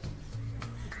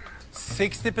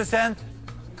 60%?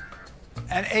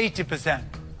 And 80%?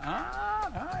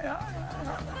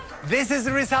 This is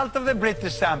the result of the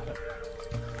British sample.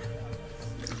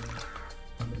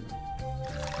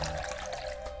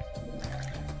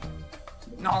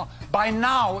 Now, by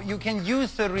now, you can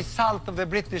use the result of the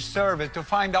British survey to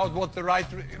find out what the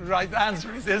right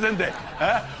answer is, isn't it?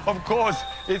 Of course,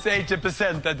 it's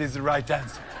 80% that is the right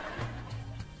answer.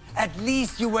 At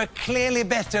least you were clearly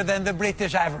better than the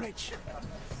British average.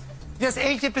 Just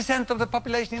 80% of the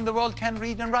population in the world can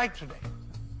read and write today.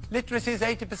 Literacy is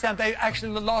 80%.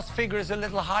 Actually, the last figure is a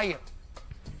little higher.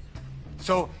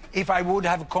 So if I would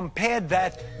have compared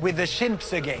that with the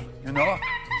chimps again, you know,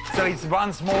 so it's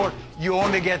once more, you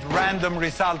only get random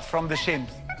results from the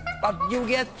chimps. But you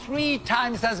get 3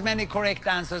 times as many correct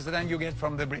answers than you get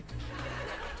from the British.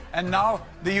 And now,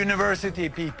 the university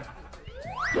people.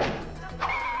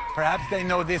 Perhaps they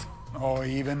know this, or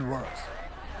even worse.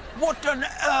 What on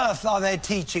earth are they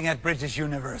teaching at British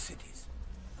universities?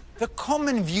 The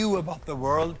common view about the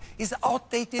world is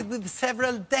outdated with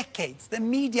several decades. The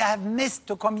media have missed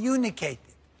to communicate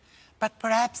it. But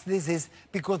perhaps this is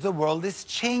because the world is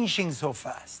changing so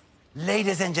fast.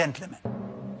 Ladies and gentlemen,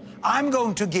 I'm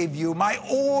going to give you my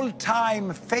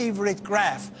all-time favorite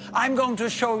graph. I'm going to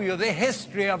show you the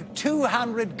history of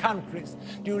 200 countries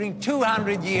during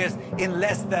 200 years in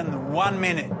less than 1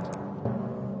 minute.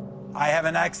 I have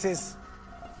an axis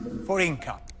for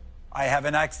income. I have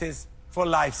an axis for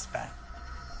lifespan.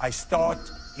 I start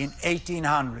in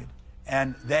 1800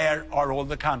 and there are all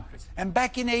the countries. And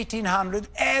back in 1800,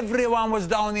 everyone was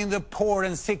down in the poor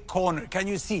and sick corner. Can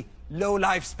you see? Low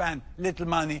lifespan, little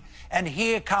money. And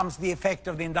here comes the effect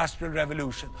of the Industrial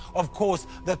Revolution. Of course,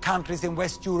 the countries in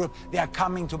West Europe, they are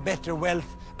coming to better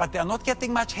wealth, but they are not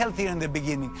getting much healthier in the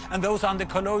beginning. And those under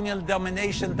colonial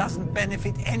domination doesn't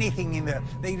benefit anything in there.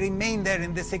 They remain there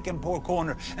in the sick and poor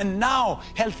corner. And now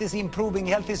health is improving,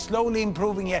 health is slowly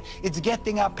improving here. It's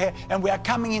getting up here, and we are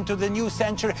coming into the new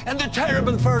century and the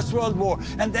terrible First World War,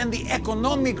 and then the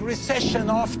economic recession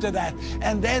after that,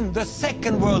 and then the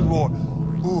Second World War.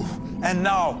 Ooh. And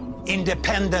now,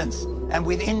 independence. And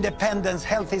with independence,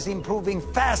 health is improving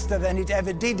faster than it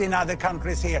ever did in other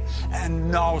countries here.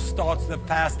 And now starts the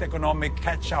fast economic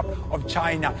catch-up of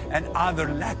China and other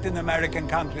Latin American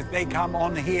countries. They come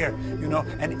on here, you know,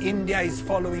 and India is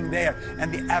following there,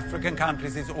 and the African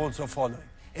countries is also following.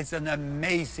 It's an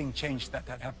amazing change that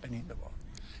had happened in the world.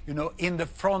 You know, in the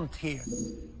front here,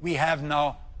 we have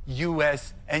now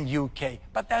US and UK,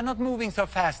 but they're not moving so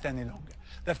fast any longer.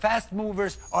 The fast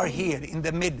movers are here in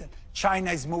the middle.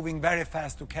 China is moving very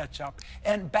fast to catch up.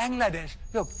 And Bangladesh,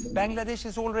 look, Bangladesh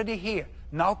is already here,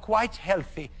 now quite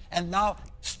healthy, and now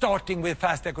starting with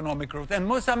fast economic growth. And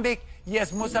Mozambique,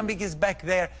 yes, Mozambique is back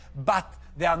there, but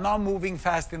they are now moving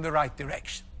fast in the right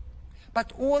direction.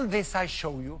 But all this I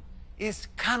show you is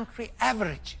country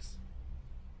averages.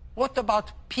 What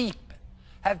about people?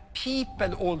 Have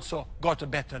people also got a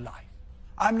better life?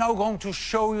 I'm now going to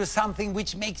show you something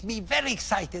which makes me very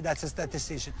excited as a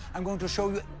statistician. I'm going to show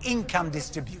you income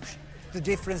distribution, the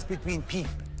difference between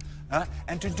people.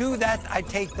 And to do that, I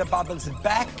take the bubbles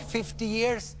back 50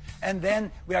 years, and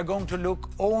then we are going to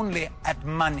look only at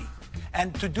money.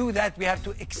 And to do that, we have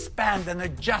to expand and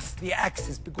adjust the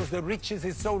axis, because the richest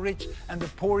is so rich and the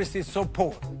poorest is so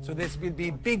poor. So this will be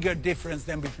a bigger difference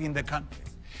than between the countries.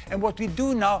 And what we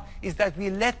do now is that we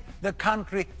let the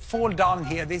country fall down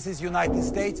here, this is United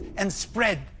States, and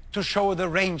spread to show the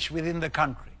range within the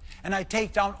country. And I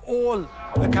take down all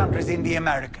the countries in the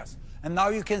Americas. And now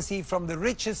you can see from the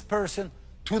richest person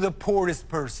to the poorest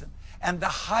person. And the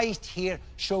height here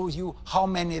shows you how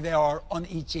many there are on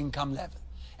each income level.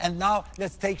 And now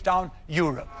let's take down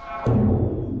Europe.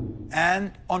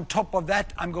 And on top of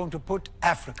that, I'm going to put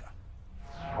Africa.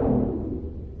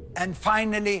 And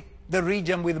finally, the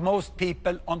region with most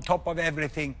people, on top of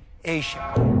everything,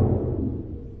 Asia.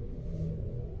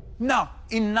 Now,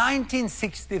 in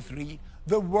 1963,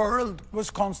 the world was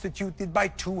constituted by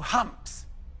two humps.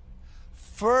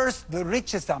 First, the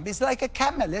richest hump. It's like a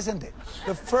camel, isn't it?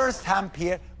 The first hump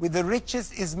here with the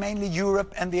richest is mainly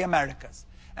Europe and the Americas.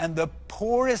 And the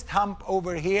poorest hump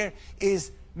over here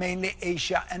is mainly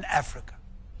Asia and Africa.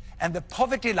 And the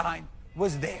poverty line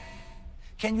was there.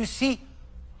 Can you see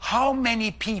how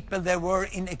many people there were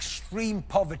in extreme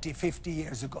poverty 50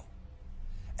 years ago?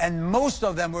 And most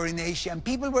of them were in Asia. And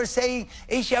people were saying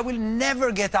Asia will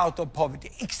never get out of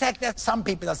poverty. Exactly as some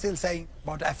people are still saying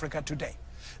about Africa today.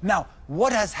 Now,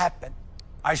 what has happened?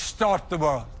 I start the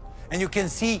world. And you can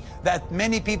see that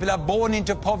many people are born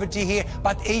into poverty here,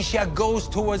 but Asia goes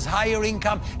towards higher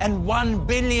income, and 1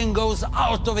 billion goes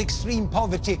out of extreme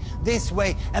poverty this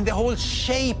way. And the whole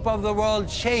shape of the world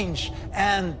changed,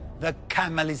 and the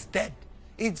camel is dead.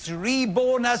 It's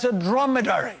reborn as a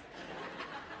dromedary.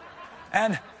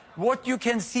 And what you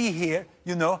can see here,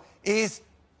 you know, is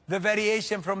the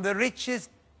variation from the richest,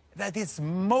 that is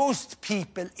most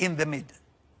people in the middle.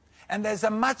 And there's a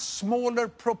much smaller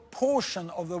proportion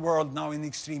of the world now in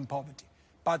extreme poverty.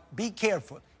 But be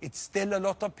careful, it's still a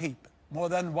lot of people, more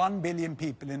than 1 billion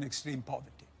people in extreme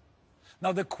poverty.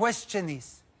 Now the question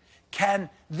is, can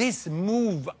this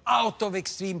move out of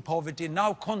extreme poverty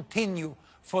now continue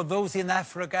for those in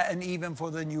Africa and even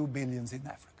for the new billions in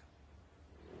Africa?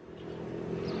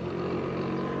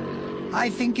 I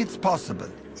think it's possible,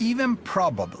 even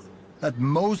probable, that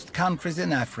most countries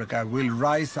in Africa will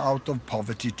rise out of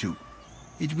poverty too.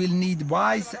 It will need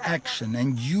wise action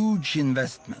and huge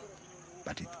investment,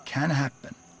 but it can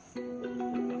happen.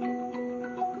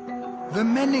 The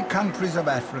many countries of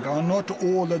Africa are not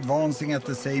all advancing at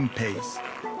the same pace.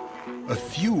 A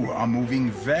few are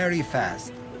moving very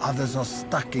fast, others are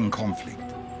stuck in conflict.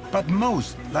 But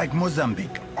most, like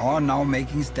Mozambique, are now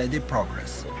making steady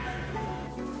progress.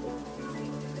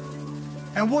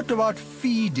 And what about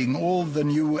feeding all the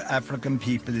new African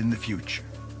people in the future?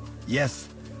 Yes,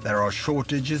 there are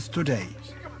shortages today,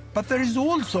 but there is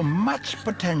also much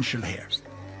potential here.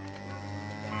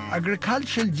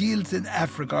 Agricultural yields in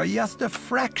Africa are just a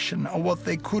fraction of what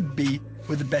they could be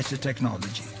with better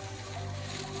technology.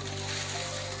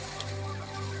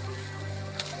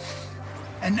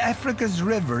 And Africa's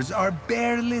rivers are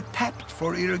barely tapped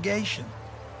for irrigation.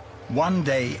 One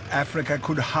day, Africa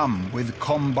could hum with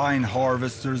combine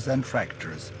harvesters and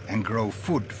tractors and grow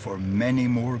food for many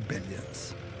more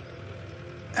billions.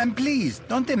 And please,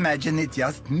 don't imagine it's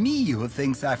just me who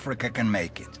thinks Africa can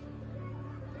make it.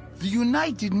 The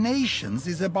United Nations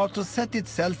is about to set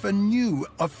itself a new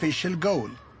official goal,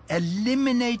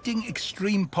 eliminating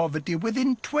extreme poverty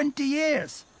within 20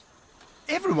 years.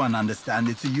 Everyone understands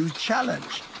it's a huge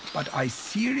challenge, but I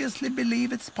seriously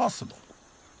believe it's possible.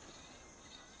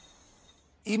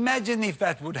 Imagine if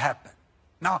that would happen.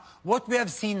 Now, what we have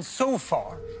seen so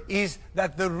far is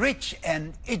that the rich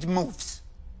end, it moves.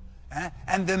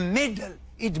 And the middle,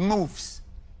 it moves.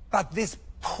 But this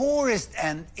poorest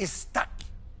end is stuck.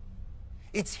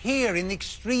 It's here in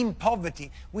extreme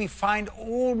poverty. We find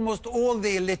almost all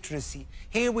the illiteracy.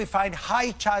 Here we find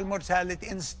high child mortality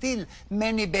and still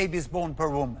many babies born per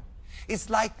woman. It's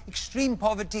like extreme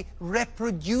poverty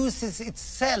reproduces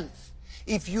itself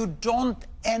if you don't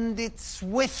end it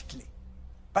swiftly.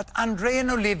 But Andre and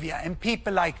Olivia and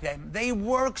people like them, they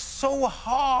work so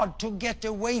hard to get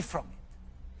away from it.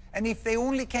 And if they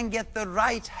only can get the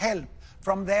right help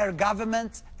from their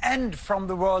governments and from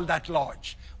the world at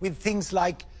large, with things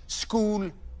like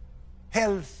school,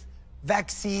 health,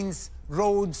 vaccines,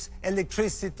 roads,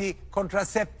 electricity,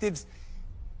 contraceptives,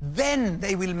 then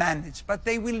they will manage. But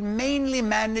they will mainly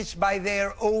manage by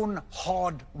their own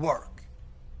hard work.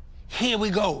 Here we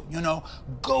go, you know,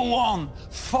 go on,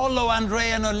 follow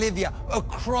Andre and Olivia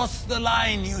across the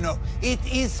line, you know. It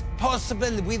is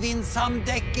possible within some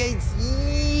decades,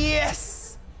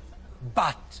 yes.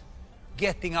 But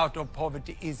getting out of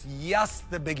poverty is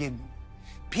just the beginning.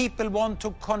 People want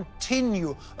to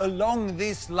continue along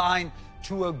this line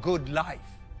to a good life.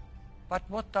 But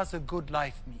what does a good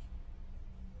life mean?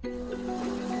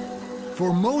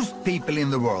 For most people in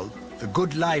the world, the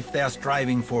good life they are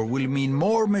striving for will mean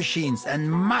more machines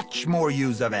and much more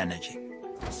use of energy.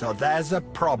 So there's a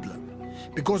problem,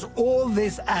 because all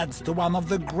this adds to one of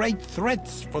the great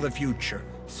threats for the future,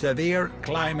 severe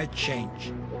climate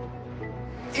change.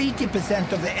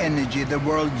 80% of the energy the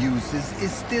world uses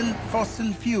is still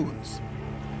fossil fuels.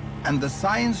 And the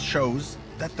science shows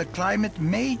that the climate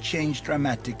may change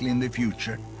dramatically in the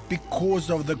future because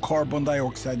of the carbon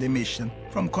dioxide emission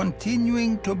from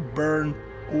continuing to burn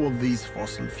all these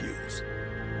fossil fuels.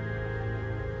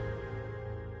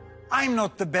 I'm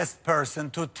not the best person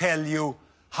to tell you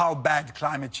how bad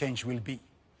climate change will be,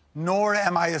 nor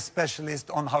am I a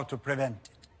specialist on how to prevent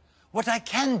it. What I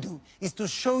can do is to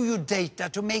show you data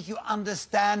to make you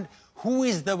understand who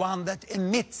is the one that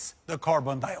emits the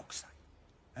carbon dioxide.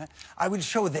 I will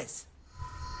show this.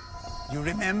 You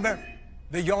remember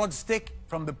the yardstick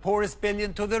from the poorest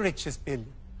billion to the richest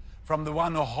billion, from the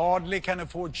one who hardly can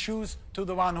afford shoes to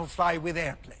the one who fly with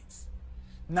airplanes.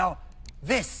 Now,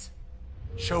 this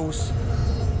shows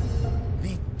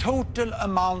the total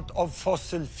amount of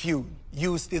fossil fuel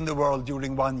used in the world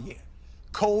during 1 year.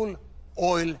 Coal,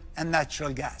 oil, and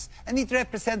natural gas. And it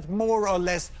represents more or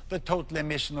less the total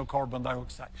emission of carbon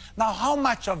dioxide. Now, how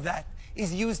much of that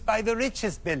is used by the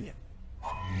richest billion?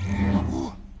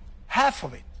 Half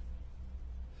of it.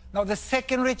 Now, the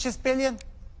second richest billion?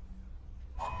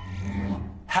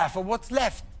 Half of what's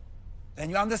left. Then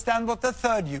you understand what the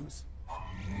third use.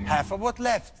 Half of what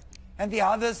left. And the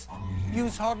others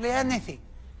use hardly anything.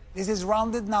 This is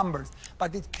rounded numbers,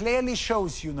 but it clearly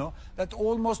shows, you know, that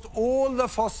almost all the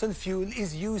fossil fuel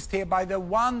is used here by the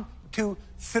 1, 2,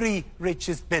 3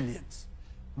 richest billions.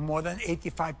 More than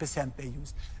 85% they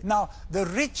use. Now, the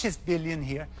richest billion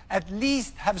here at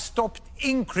least have stopped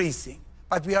increasing,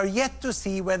 but we are yet to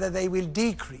see whether they will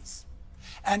decrease.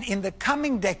 And in the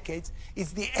coming decades,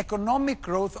 it's the economic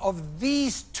growth of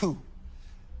these two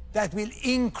that will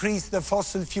increase the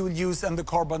fossil fuel use and the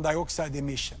carbon dioxide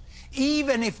emission.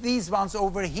 Even if these ones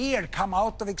over here come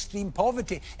out of extreme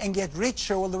poverty and get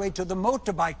richer all the way to the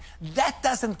motorbike, that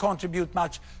doesn't contribute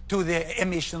much to the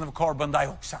emission of carbon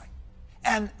dioxide.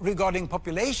 And regarding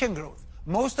population growth,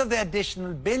 most of the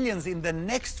additional billions in the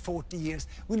next 40 years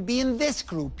will be in this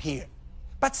group here.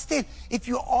 But still, if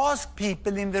you ask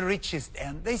people in the richest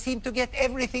end, they seem to get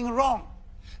everything wrong.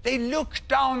 They look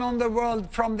down on the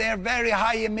world from their very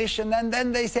high emission, and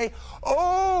then they say,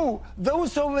 oh,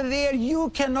 those over there,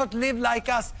 you cannot live like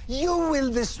us. You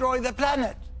will destroy the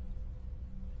planet.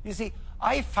 You see,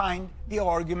 I find the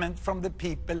argument from the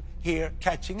people here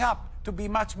catching up to be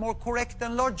much more correct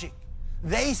than logic.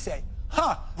 They say,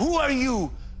 who are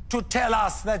you to tell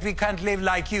us that we can't live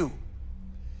like you?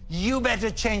 You better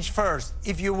change first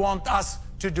if you want us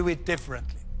to do it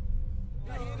differently.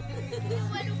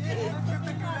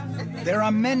 There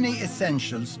are many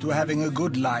essentials to having a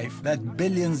good life that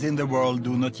billions in the world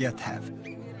do not yet have.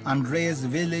 Andre's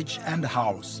village and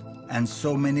house, and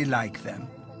so many like them,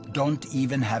 don't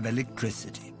even have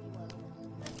electricity.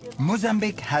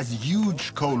 Mozambique has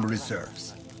huge coal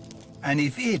reserves. And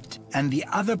if it and the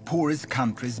other poorest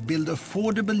countries build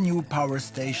affordable new power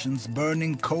stations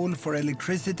burning coal for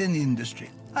electricity and industry,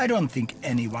 I don't think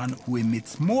anyone who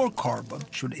emits more carbon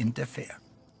should interfere.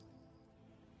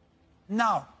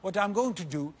 Now, what I'm going to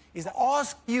do is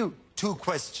ask you 2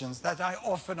 questions that I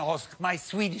often ask my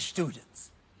Swedish students.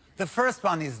 The first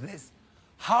one is this: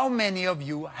 how many of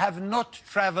you have not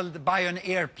traveled by an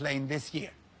airplane this year?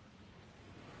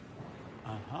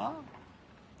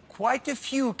 Quite a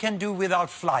few can do without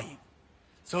flying.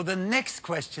 So the next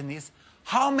question is,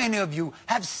 how many of you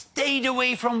have stayed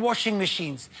away from washing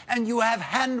machines and you have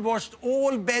hand washed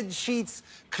all bed sheets,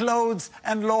 clothes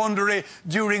and laundry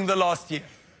during the last year?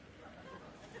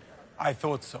 I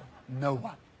thought so. No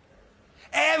one.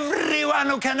 Everyone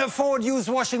who can afford use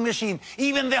washing machine,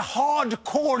 even the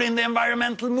hardcore in the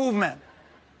environmental movement.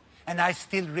 And I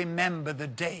still remember the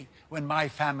day when my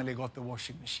family got the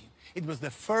washing machine. It was the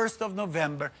 1st of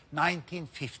November,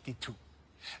 1952.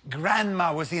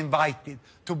 Grandma was invited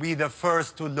to be the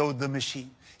first to load the machine.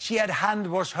 She had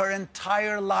hand washed her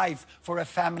entire life for a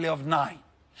family of 9.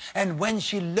 And when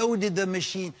she loaded the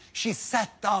machine, she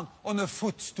sat down on a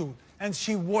footstool and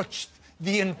she watched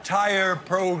the entire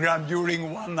program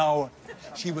during 1 hour.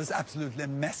 She was absolutely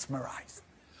mesmerized.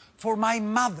 For my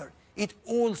mother, it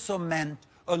also meant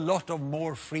a lot of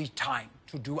more free time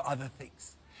to do other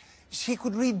things. She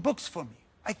could read books for me.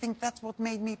 I think that's what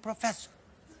made me professor.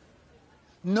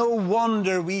 No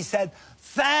wonder we said,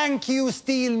 thank you,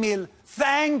 steel mill,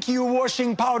 thank you,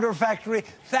 washing powder factory,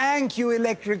 thank you,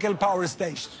 electrical power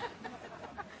station.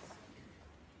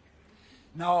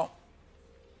 Now,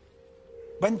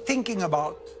 when thinking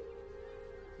about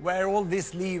where all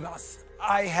this leaves us,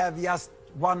 I have just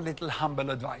one little humble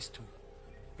advice to you.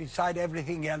 Beside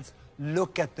everything else,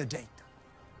 look at the data.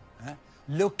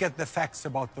 Look at the facts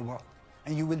about the world,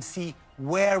 and you will see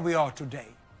where we are today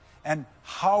and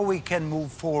how we can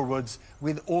move forwards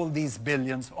with all these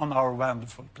billions on our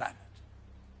wonderful planet.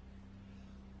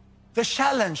 The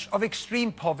challenge of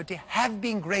extreme poverty have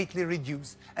been greatly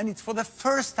reduced, and it's for the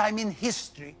first time in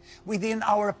history within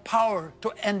our power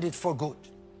to end it for good.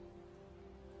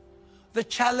 The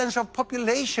challenge of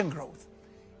population growth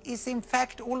is in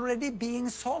fact already being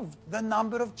solved. The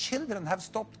number of children have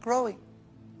stopped growing.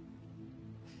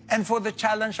 And for the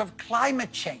challenge of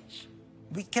climate change,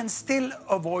 we can still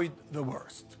avoid the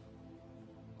worst.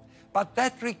 But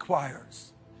that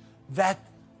requires that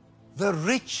the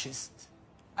richest,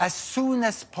 as soon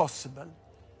as possible,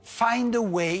 find a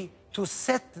way to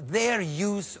set their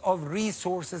use of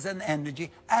resources and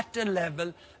energy at a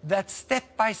level that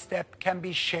step by step can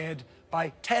be shared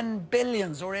by 10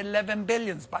 billions or 11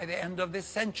 billions by the end of this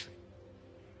century.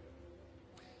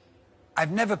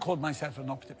 I've never called myself an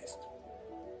optimist,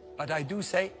 but I do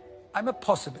say I'm a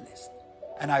possibilist.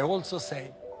 And I also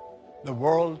say the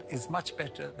world is much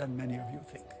better than many of you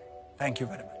think. Thank you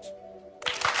very much.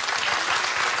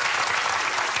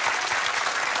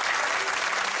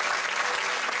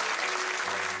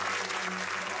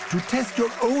 To test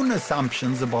your own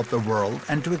assumptions about the world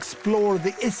and to explore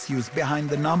the issues behind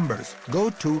the numbers, go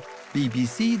to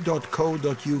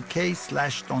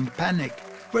bbc.co.uk/don'tpanic,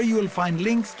 where you will find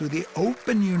links to the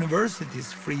Open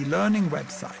University's free learning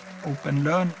website, Open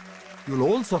Learn. You'll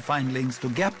also find links to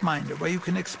Gapminder, where you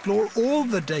can explore all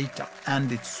the data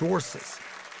and its sources.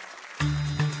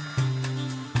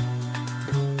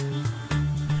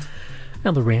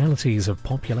 And the realities of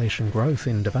population growth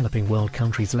in developing world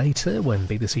countries later, when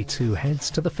BBC Two heads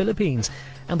to the Philippines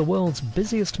and the world's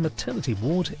busiest maternity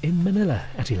ward in Manila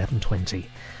at 11:20.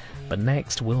 But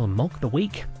next, we'll mock the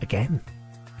week again.